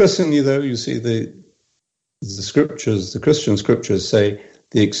 Interestingly, though, you see the scriptures, the Christian scriptures say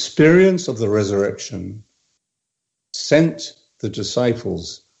the experience of the resurrection sent the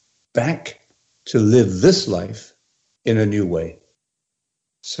disciples back to live this life in a new way.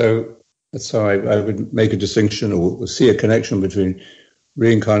 So that's how I would make a distinction or see a connection between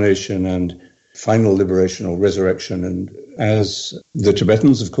reincarnation and final liberation or resurrection. And as the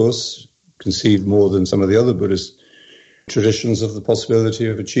Tibetans, of course, conceive more than some of the other Buddhist traditions of the possibility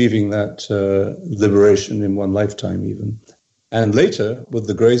of achieving that liberation in one lifetime even. And later, with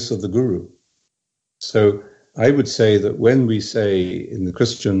the grace of the Guru. So I would say that when we say in the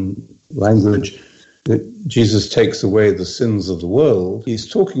Christian language that Jesus takes away the sins of the world, he's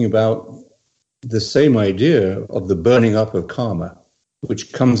talking about the same idea of the burning up of karma,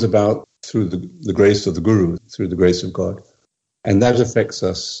 which comes about through the grace of the Guru, through the grace of God. And that affects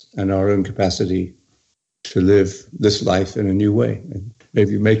us and our own capacity to live this life in a new way and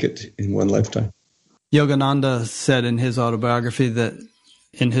maybe make it in one lifetime. Yogananda said in his autobiography that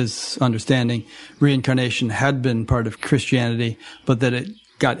in his understanding, reincarnation had been part of Christianity, but that it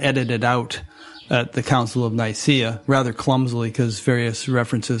got edited out at the Council of Nicaea, rather clumsily because various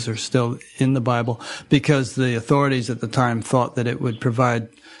references are still in the Bible, because the authorities at the time thought that it would provide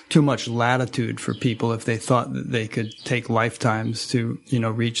too much latitude for people if they thought that they could take lifetimes to,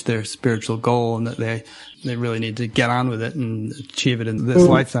 reach their spiritual goal, and that they really need to get on with it and achieve it in this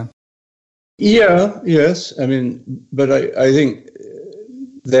lifetime. Yeah, yes. I mean, but I think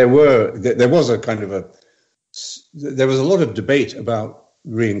there was a lot of debate about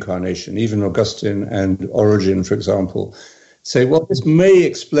reincarnation. Even Augustine and Origen, for example, say, well, this may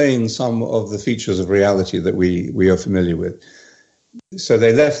explain some of the features of reality that we are familiar with. So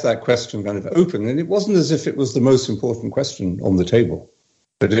they left that question kind of open, and it wasn't as if it was the most important question on the table,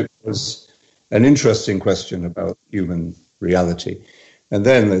 but it was an interesting question about human reality. And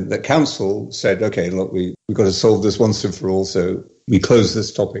then the council said, okay, look, we've got to solve this once and for all, so we close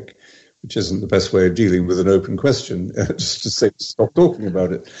this topic, which isn't the best way of dealing with an open question, just to say stop talking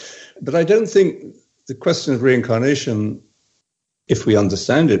about it. But I don't think the question of reincarnation, if we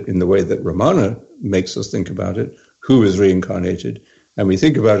understand it in the way that Ramana makes us think about it, who is reincarnated, and we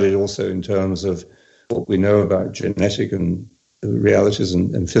think about it also in terms of what we know about genetic and realities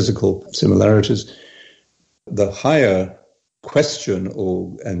and physical similarities, the higher question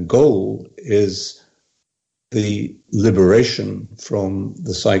and goal is the liberation from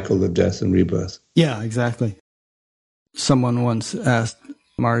the cycle of death and rebirth. Yeah, exactly. Someone once asked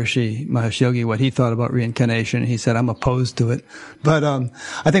Maharishi Mahesh Yogi what he thought about reincarnation. He said, I'm opposed to it. But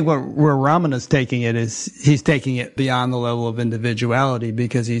I think where Ramana's taking it is he's taking it beyond the level of individuality,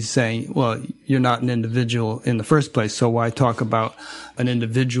 because he's saying, well, you're not an individual in the first place, so why talk about an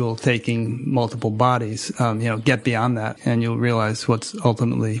individual taking multiple bodies? Get beyond that, and you'll realize what's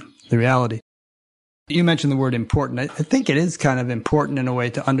ultimately the reality. You mentioned the word important. I think it is kind of important in a way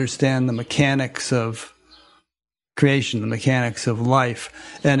to understand the mechanics of creation, the mechanics of life.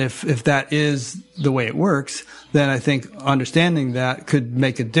 And if that is the way it works, then I think understanding that could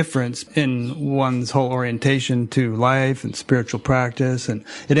make a difference in one's whole orientation to life and spiritual practice. And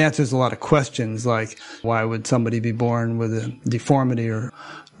it answers a lot of questions like, why would somebody be born with a deformity or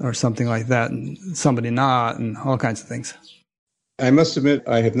something like that, and somebody not, and all kinds of things. I must admit,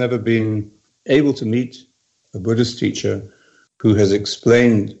 I have never been able to meet a Buddhist teacher who has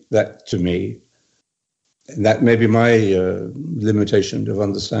explained that to me. And that may be my limitation of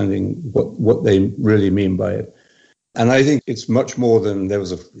understanding what they really mean by it. And I think it's much more than, there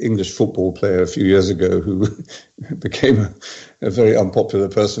was an English football player a few years ago who became a very unpopular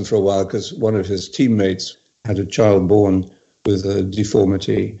person for a while because one of his teammates had a child born with a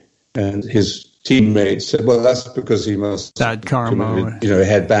deformity, and his teammates said, well, that's because he must bad karma,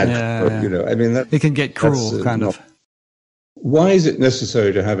 had bad karma, I mean, it can get cruel, kind of. Why is it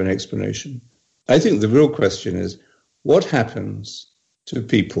necessary to have an explanation? I think the real question is, what happens to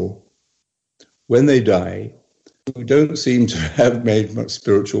people when they die who don't seem to have made much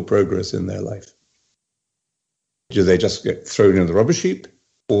spiritual progress in their life? Do they just get thrown in the rubbish heap,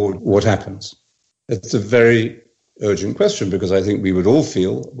 or what happens? It's a very urgent question, because I think we would all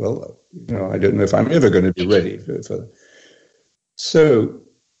feel, well, I don't know if I'm ever going to be ready for that. So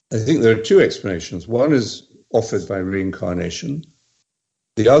I think there are two explanations. One is offered by reincarnation.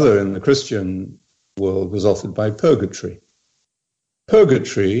 The other, in the Christian world, was offered by purgatory.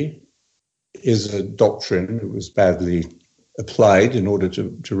 Purgatory is a doctrine that was badly applied in order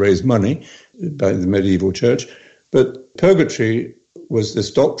to raise money by the medieval church. But purgatory was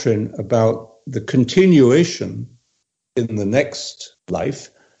this doctrine about the continuation in the next life,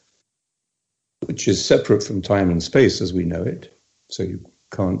 which is separate from time and space as we know it, so you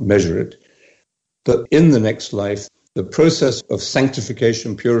can't measure it. But in the next life, the process of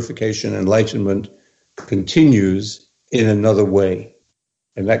sanctification, purification, enlightenment continues in another way.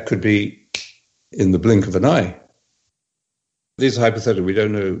 And that could be in the blink of an eye. These are hypothetical. We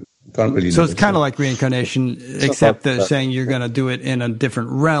don't know, can't really know. So it's kind of like reincarnation, except that saying you're going to do it in a different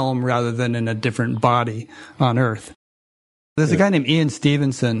realm rather than in a different body on Earth. There's a guy named Ian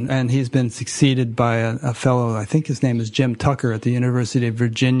Stevenson, and he's been succeeded by a fellow, I think his name is Jim Tucker at the University of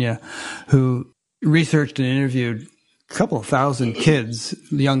Virginia, who researched and interviewed a couple of thousand kids,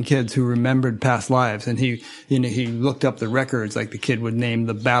 young kids who remembered past lives. And he looked up the records, like the kid would name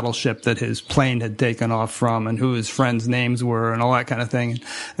the battleship that his plane had taken off from and who his friends' names were and all that kind of thing,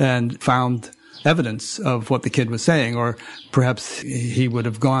 and found evidence of what the kid was saying. Or perhaps he would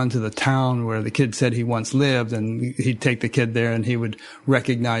have gone to the town where the kid said he once lived, and he'd take the kid there and he would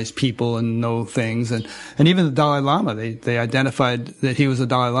recognize people and know things. And even the Dalai Lama, they identified that he was a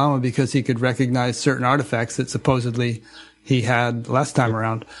Dalai Lama because he could recognize certain artifacts that supposedly he had last time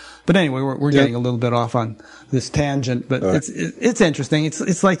around. But anyway, we're getting a little bit off on this tangent, but it's interesting.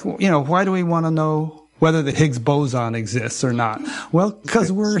 It's like, why do we want to know whether the Higgs boson exists or not? Well,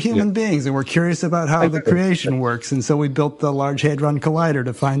 because we're human beings and we're curious about how the creation works. And so we built the Large Hadron Collider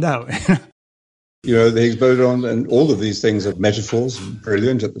to find out. The Higgs boson and all of these things are metaphors,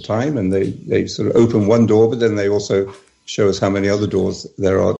 brilliant at the time, and they sort of open one door, but then they also show us how many other doors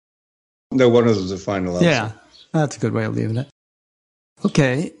there are. No one of them is a final answer. Yeah, that's a good way of leaving it.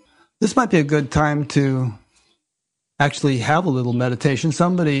 Okay, this might be a good time to actually have a little meditation.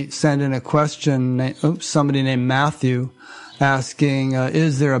 Somebody sent in a question, somebody named Matthew, asking,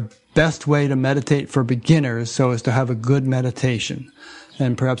 is there a best way to meditate for beginners so as to have a good meditation?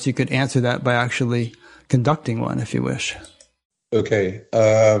 And perhaps you could answer that by actually conducting one, if you wish. Okay.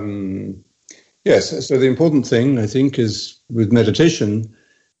 Yes, so the important thing, I think, is with meditation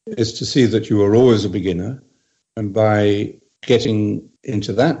is to see that you are always a beginner. And by getting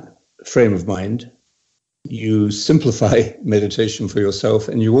into that frame of mind, you simplify meditation for yourself,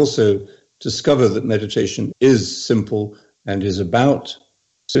 and you also discover that meditation is simple and is about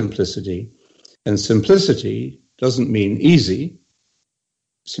simplicity. And simplicity doesn't mean easy.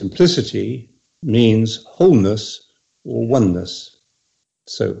 Simplicity means wholeness or oneness.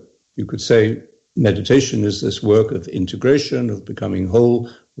 So you could say meditation is this work of integration, of becoming whole,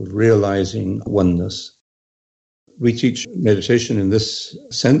 of realizing oneness. We teach meditation in this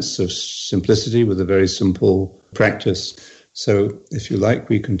sense of simplicity with a very simple practice. So if you like,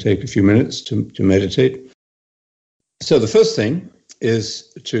 we can take a few minutes to meditate. So the first thing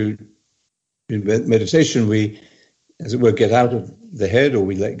is in meditation, we, as it were, get out of the head, or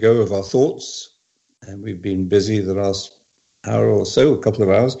we let go of our thoughts. And we've been busy the last hour or so, a couple of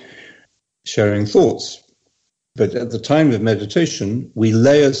hours, sharing thoughts. But at the time of meditation, we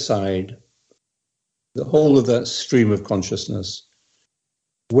lay aside the whole of that stream of consciousness,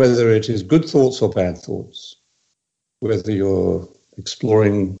 whether it is good thoughts or bad thoughts, whether you're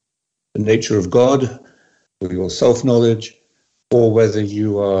exploring the nature of God or your self-knowledge, or whether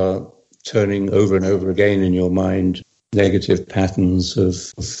you are turning over and over again in your mind negative patterns of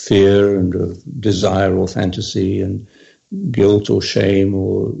fear and of desire or fantasy and guilt or shame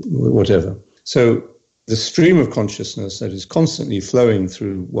or whatever. So the stream of consciousness that is constantly flowing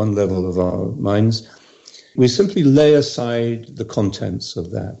through one level of our minds, we simply lay aside the contents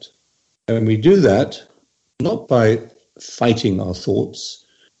of that. And we do that not by fighting our thoughts,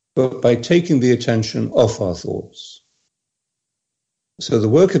 but by taking the attention off our thoughts. So the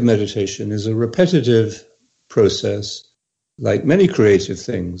work of meditation is a repetitive process. Like many creative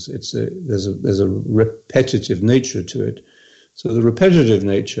things, there's a repetitive nature to it. So the repetitive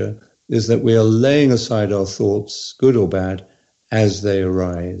nature is that we are laying aside our thoughts, good or bad, as they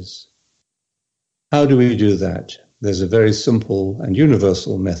arise. How do we do that? There's a very simple and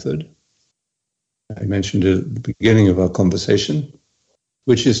universal method. I mentioned it at the beginning of our conversation,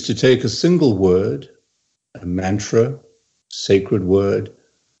 which is to take a single word, a mantra, sacred word,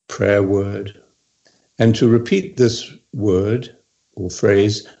 prayer word, and to repeat this word or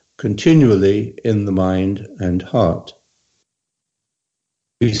phrase continually in the mind and heart.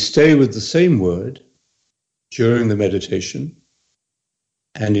 We stay with the same word during the meditation,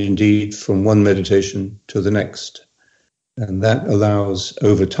 and indeed from one meditation to the next. And that allows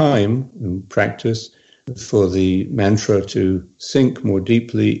over time and practice for the mantra to sink more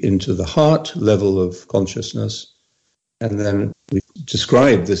deeply into the heart level of consciousness. And then we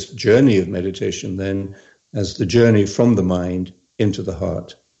describe this journey of meditation then as the journey from the mind into the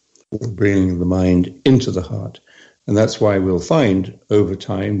heart, bringing the mind into the heart. And that's why we'll find over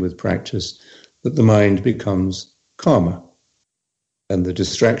time with practice that the mind becomes calmer and the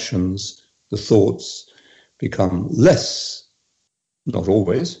distractions, the thoughts become less, not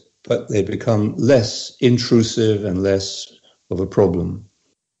always, but they become less intrusive and less of a problem.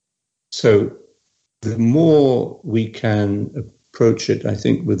 So the more we can approach it, I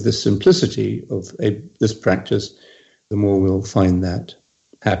think, with the simplicity of this practice, the more we'll find that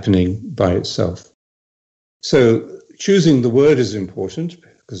happening by itself. So choosing the word is important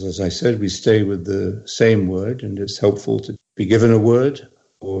because, as I said, we stay with the same word, and it's helpful to be given a word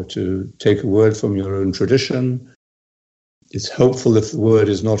or to take a word from your own tradition. It's helpful if the word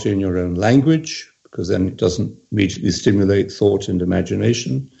is not in your own language, because then it doesn't immediately stimulate thought and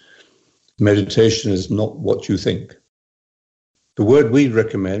imagination. Meditation is not what you think. The word we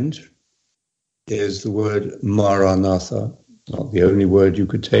recommend is the word Maranatha, not the only word you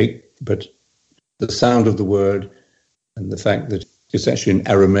could take, but the sound of the word and the fact that it's actually an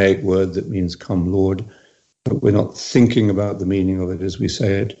Aramaic word that means come Lord, but we're not thinking about the meaning of it as we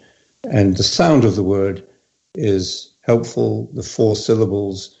say it. And the sound of the word is helpful. The 4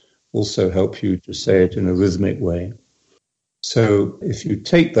 syllables also help you to say it in a rhythmic way. So if you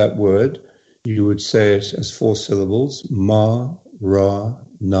take that word, you would say it as 4 syllables: ma, ra,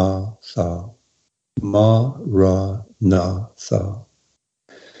 na, tha. Ma, ra, na, tha.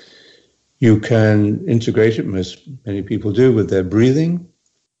 You can integrate it, many people do, with their breathing.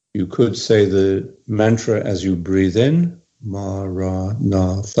 You could say the mantra as you breathe in, ma, ra,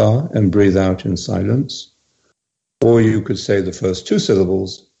 na, tha, and breathe out in silence. Or you could say the first 2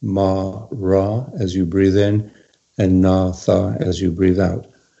 syllables, ma, ra, as you breathe in, and na, tha, as you breathe out.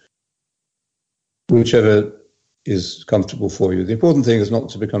 Whichever is comfortable for you. The important thing is not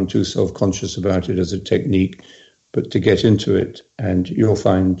to become too self-conscious about it as a technique, but to get into it, and you'll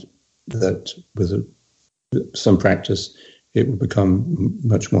find that with some practice, it will become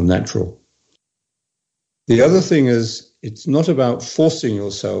much more natural. The other thing is, it's not about forcing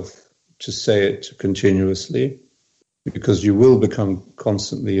yourself to say it continuously, because you will become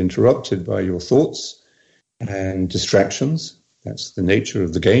constantly interrupted by your thoughts and distractions. That's the nature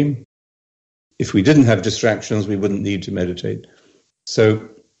of the game. If we didn't have distractions, we wouldn't need to meditate. So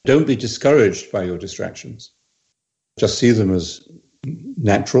don't be discouraged by your distractions. Just see them as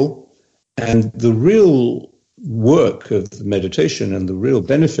natural. And the real work of the meditation and the real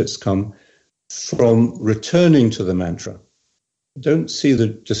benefits come from returning to the mantra. Don't see the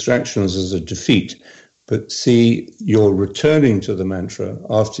distractions as a defeat, but see your returning to the mantra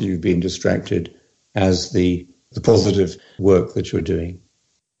after you've been distracted as the positive work that you're doing.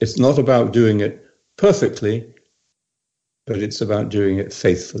 It's not about doing it perfectly, but it's about doing it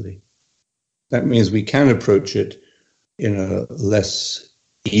faithfully. That means we can approach it in a less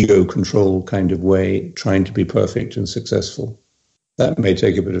ego control kind of way, trying to be perfect and successful. That may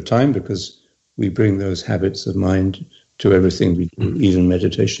take a bit of time because we bring those habits of mind to everything we do, even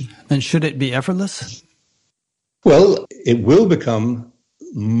meditation. And should it be effortless? Well, it will become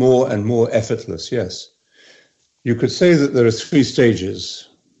more and more effortless, yes. You could say that there are 3 stages,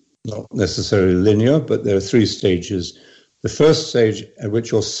 not necessarily linear, but there are 3 stages. The first stage at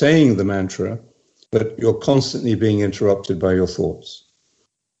which you're saying the mantra, but you're constantly being interrupted by your thoughts.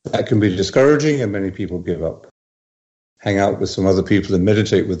 That can be discouraging, and many people give up. Hang out with some other people and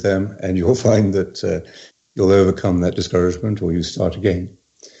meditate with them, and you'll find that you'll overcome that discouragement, or you start again.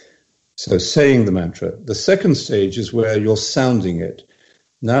 So saying the mantra. The second stage is where you're sounding it.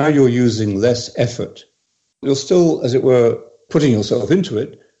 Now you're using less effort. You're still, as it were, putting yourself into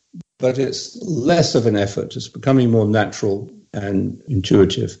it, but it's less of an effort. It's becoming more natural and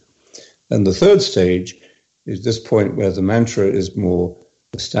intuitive. And the third stage is this point where the mantra is more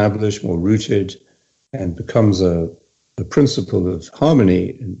established, more rooted, and becomes a principle of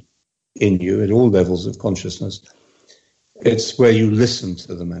harmony in you at all levels of consciousness. It's where you listen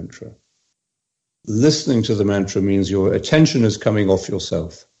to the mantra. Listening to the mantra means your attention is coming off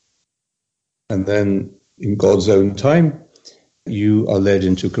yourself. And then in God's own time, you are led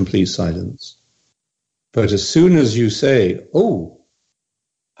into complete silence. But as soon as you say, oh,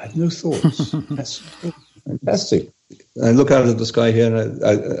 I have no thoughts, that's fantastic. I look out at the sky here, and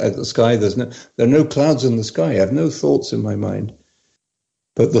at the sky, there are no clouds in the sky. I have no thoughts in my mind.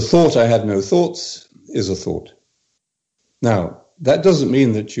 But the thought I have no thoughts is a thought. Now, that doesn't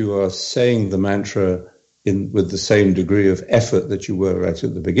mean that you are saying the mantra with the same degree of effort that you were at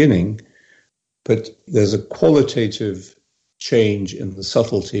the beginning, but there's a qualitative change in the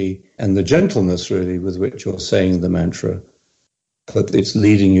subtlety and the gentleness, really, with which you're saying the mantra, but it's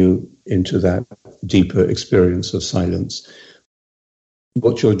leading you into that deeper experience of silence.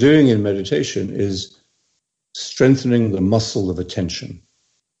 What you're doing in meditation is strengthening the muscle of attention,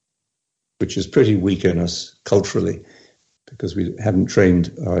 which is pretty weak in us culturally because we haven't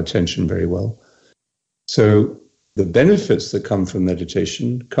trained our attention very well. So the benefits that come from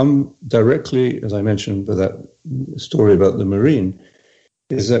meditation come directly, as I mentioned with that story about the Marine,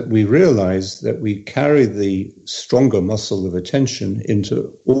 is that we realize that we carry the stronger muscle of attention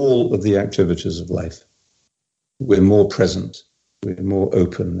into all of the activities of life. We're more present, we're more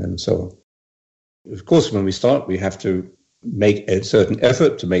open, and so on. Of course, when we start, we have to make a certain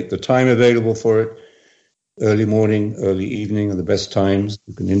effort to make the time available for it. Early morning, early evening are the best times.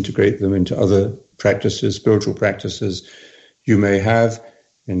 You can integrate them into other practices, spiritual practices you may have.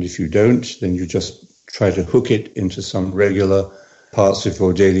 And if you don't, then you just try to hook it into some regular parts of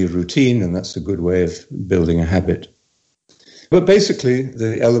your daily routine, and that's a good way of building a habit. But basically,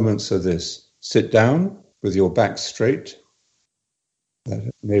 the elements are this. Sit down with your back straight. That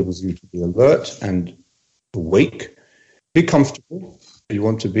enables you to be alert and awake. Be comfortable. You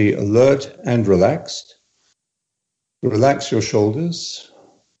want to be alert and relaxed. Relax your shoulders.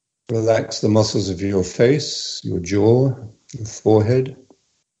 Relax the muscles of your face, your jaw, your forehead.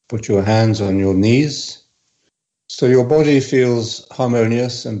 Put your hands on your knees so your body feels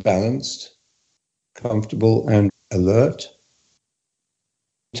harmonious and balanced, comfortable and alert.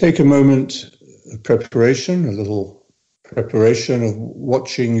 Take a moment of preparation, a little preparation of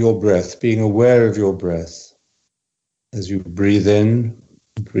watching your breath, being aware of your breath. As you breathe in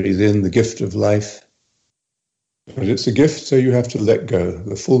the gift of life. But it's a gift, so you have to let go,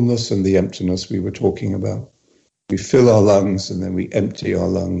 the fullness and the emptiness we were talking about. We fill our lungs and then we empty our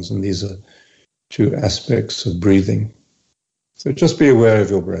lungs, and these are two aspects of breathing. So just be aware of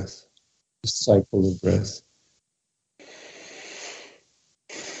your breath, the cycle of breath.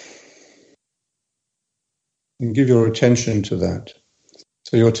 And give your attention to that.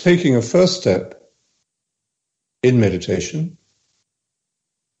 So you're taking a first step in meditation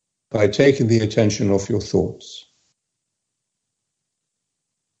by taking the attention off your thoughts.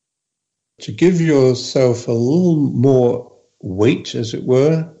 To give yourself a little more weight, as it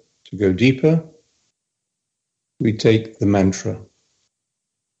were, to go deeper, we take the mantra.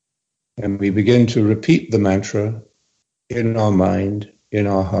 And we begin to repeat the mantra in our mind, in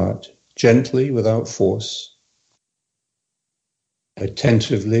our heart, gently, without force,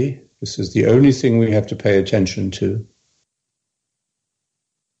 attentively. This is the only thing we have to pay attention to.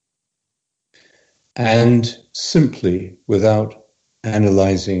 And simply, without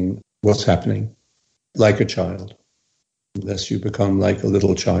analyzing what's happening, like a child, unless you become like a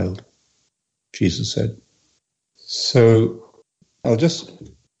little child, Jesus said. So I'll just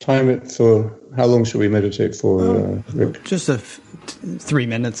time it for, how long should we meditate for, Rick? Just 3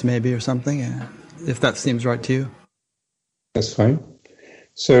 minutes maybe or something, if that seems right to you. That's fine.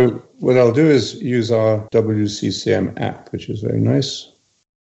 So what I'll do is use our WCCM app, which is very nice,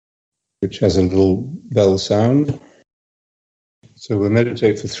 which has a little bell sound. So we'll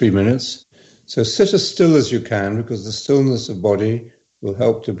meditate for 3 minutes. So sit as still as you can, because the stillness of body will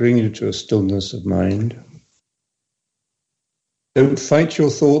help to bring you to a stillness of mind. Don't fight your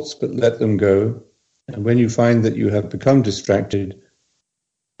thoughts, but let them go. And when you find that you have become distracted,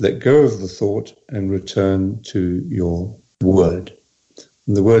 let go of the thought and return to your word.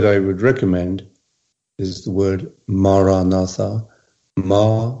 And the word I would recommend is the word Maranatha.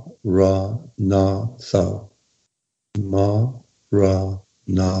 Maranatha. Maranatha.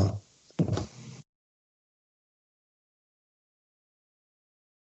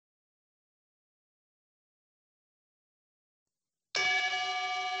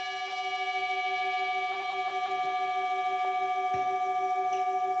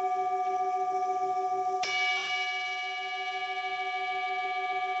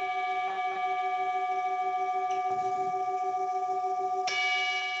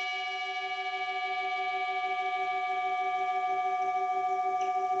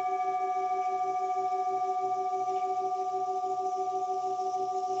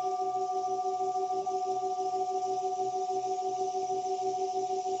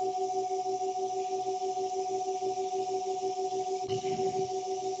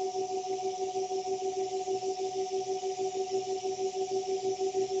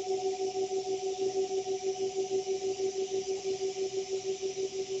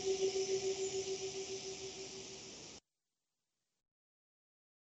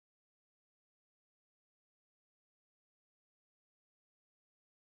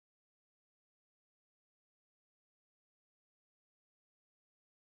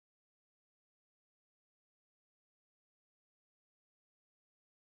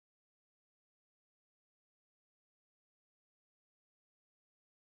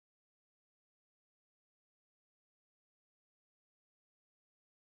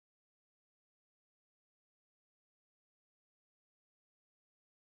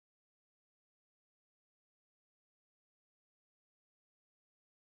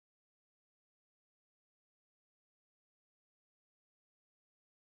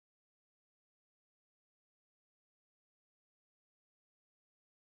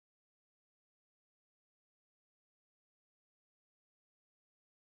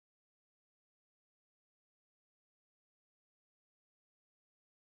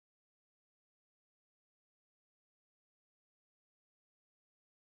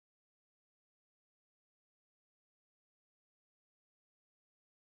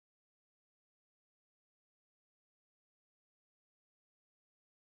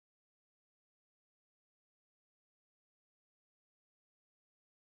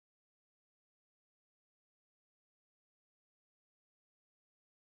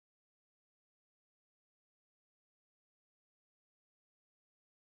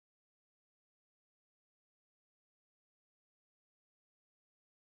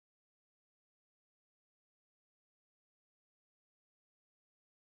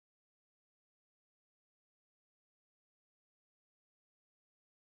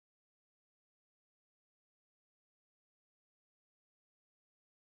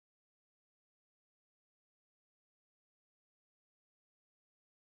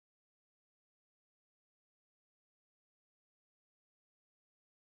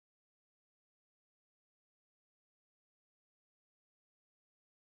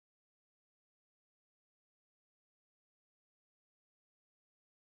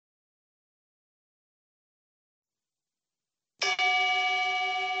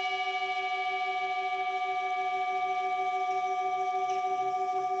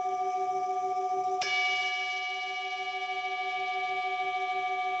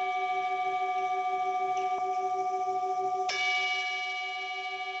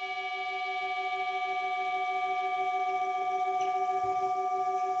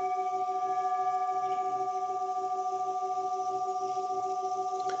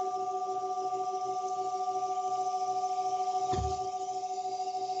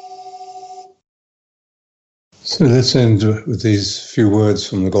 So let's end with these few words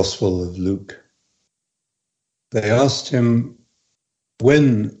from the Gospel of Luke. They asked him,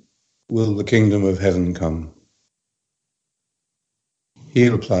 "When will the kingdom of heaven come?" He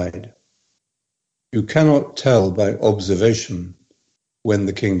replied, "You cannot tell by observation when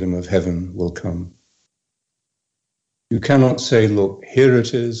the kingdom of heaven will come. You cannot say, 'Look, here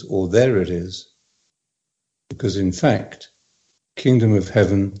it is,' or 'there it is,' because in fact, the kingdom of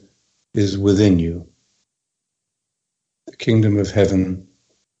heaven is within you. The kingdom of heaven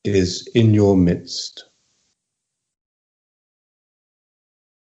is in your midst."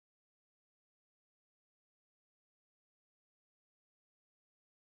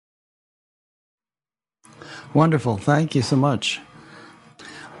 Wonderful. Thank you so much.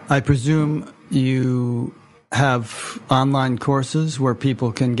 I presume you have online courses where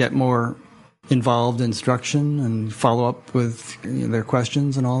people can get more involved instruction and follow up with their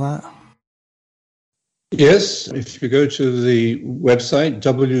questions and all that? Yes, if you go to the website,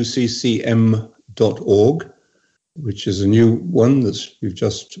 wccm.org, which is a new one that we've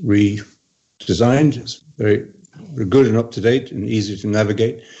just redesigned. It's very good and up to date and easy to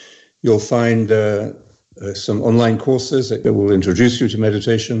navigate. You'll find some online courses that will introduce you to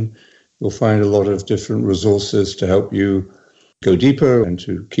meditation. You'll find a lot of different resources to help you go deeper and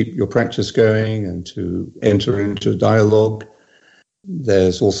to keep your practice going and to enter into dialogue.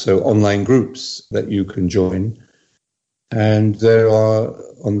 There's also online groups that you can join. And there are,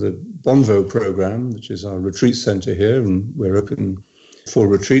 on the Bonvo program, which is our retreat center here, and we're open for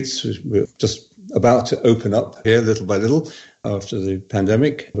retreats. We're just about to open up here little by little after the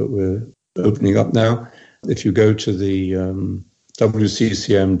pandemic, but we're opening up now. If you go to the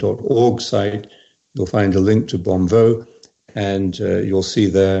wccm.org site, you'll find a link to Bonvo, and you'll see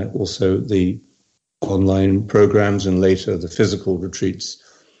there also the online programs and later the physical retreats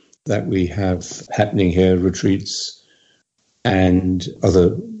that we have happening here, retreats and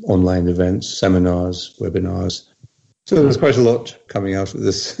other online events, seminars, webinars. So there's quite a lot coming out of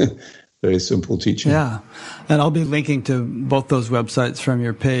this very simple teaching. Yeah, and I'll be linking to both those websites from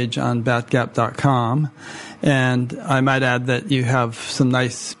your page on batgap.com. And I might add that you have some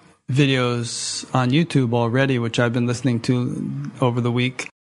nice videos on YouTube already, which I've been listening to over the week.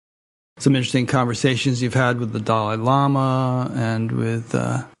 Some interesting conversations you've had with the Dalai Lama and with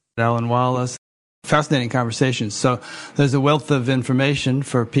Alan Wallace. Fascinating conversations. So there's a wealth of information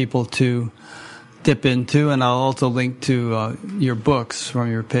for people to dip into, and I'll also link to your books from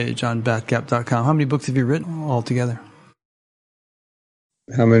your page on batgap.com. How many books have you written altogether?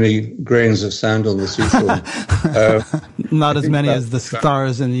 How many grains of sand on the seashore? Not as many as the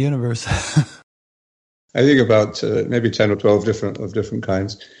stars in the universe. I think about maybe 10 or 12 different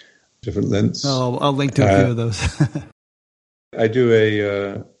kinds, different lengths. Oh, I'll link to a few of those. I do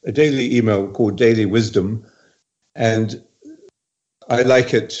a daily email called Daily Wisdom, and I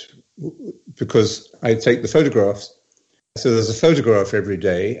like it because I take the photographs. So there's a photograph every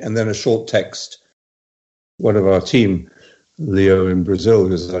day and then a short text. One of our team, Leo in Brazil,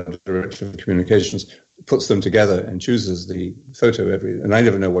 who's our director of communications, puts them together and chooses the photo and I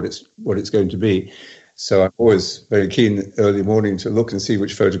never know what it's going to be. So I'm always very keen early morning to look and see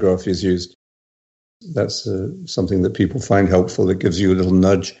which photograph is used. That's something that people find helpful. It gives you a little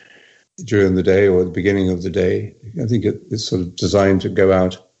nudge during the day or at the beginning of the day. I think it's sort of designed to go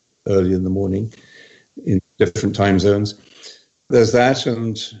out early in the morning in different time zones. There's that,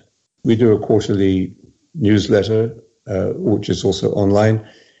 and we do a quarterly newsletter, which is also online,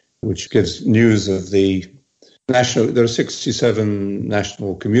 which gives news of the national. There are 67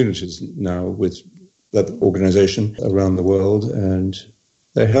 national communities now with that organization around the world, and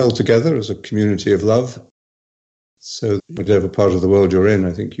they're held together as a community of love. So whatever part of the world you're in,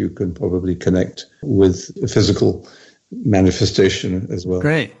 I think you can probably connect with a physical manifestation as well.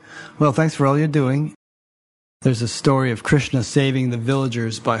 Great. Well, thanks for all you're doing. There's a story of Krishna saving the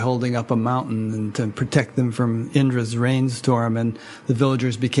villagers by holding up a mountain and to protect them from Indra's rainstorm, and the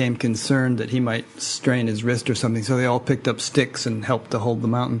villagers became concerned that he might strain his wrist or something, so they all picked up sticks and helped to hold the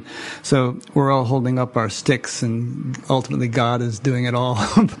mountain. So we're all holding up our sticks, and ultimately God is doing it all.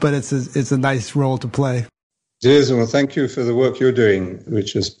 But it's a nice role to play. It is, and well, thank you for the work you're doing,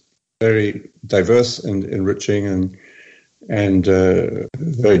 which is very diverse and enriching and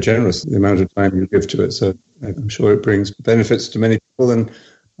very generous, the amount of time you give to it. So I'm sure it brings benefits to many people, and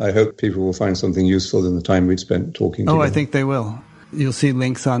I hope people will find something useful in the time we've spent talking together. Oh, I think they will. You'll see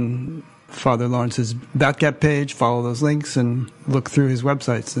links on Father Lawrence's Batgap page. Follow those links and look through his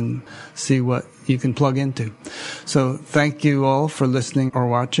websites and see what you can plug into. So thank you all for listening or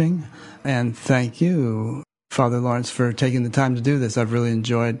watching, and thank you, Father Lawrence, for taking the time to do this. I've really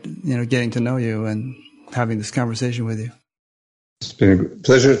enjoyed, getting to know you, and having this conversation with you. It's been a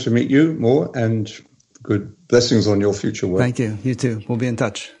pleasure to meet you more, and good blessings on your future work. Thank you. You too. We'll be in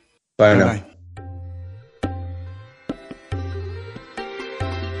touch. Bye now. Bye-bye.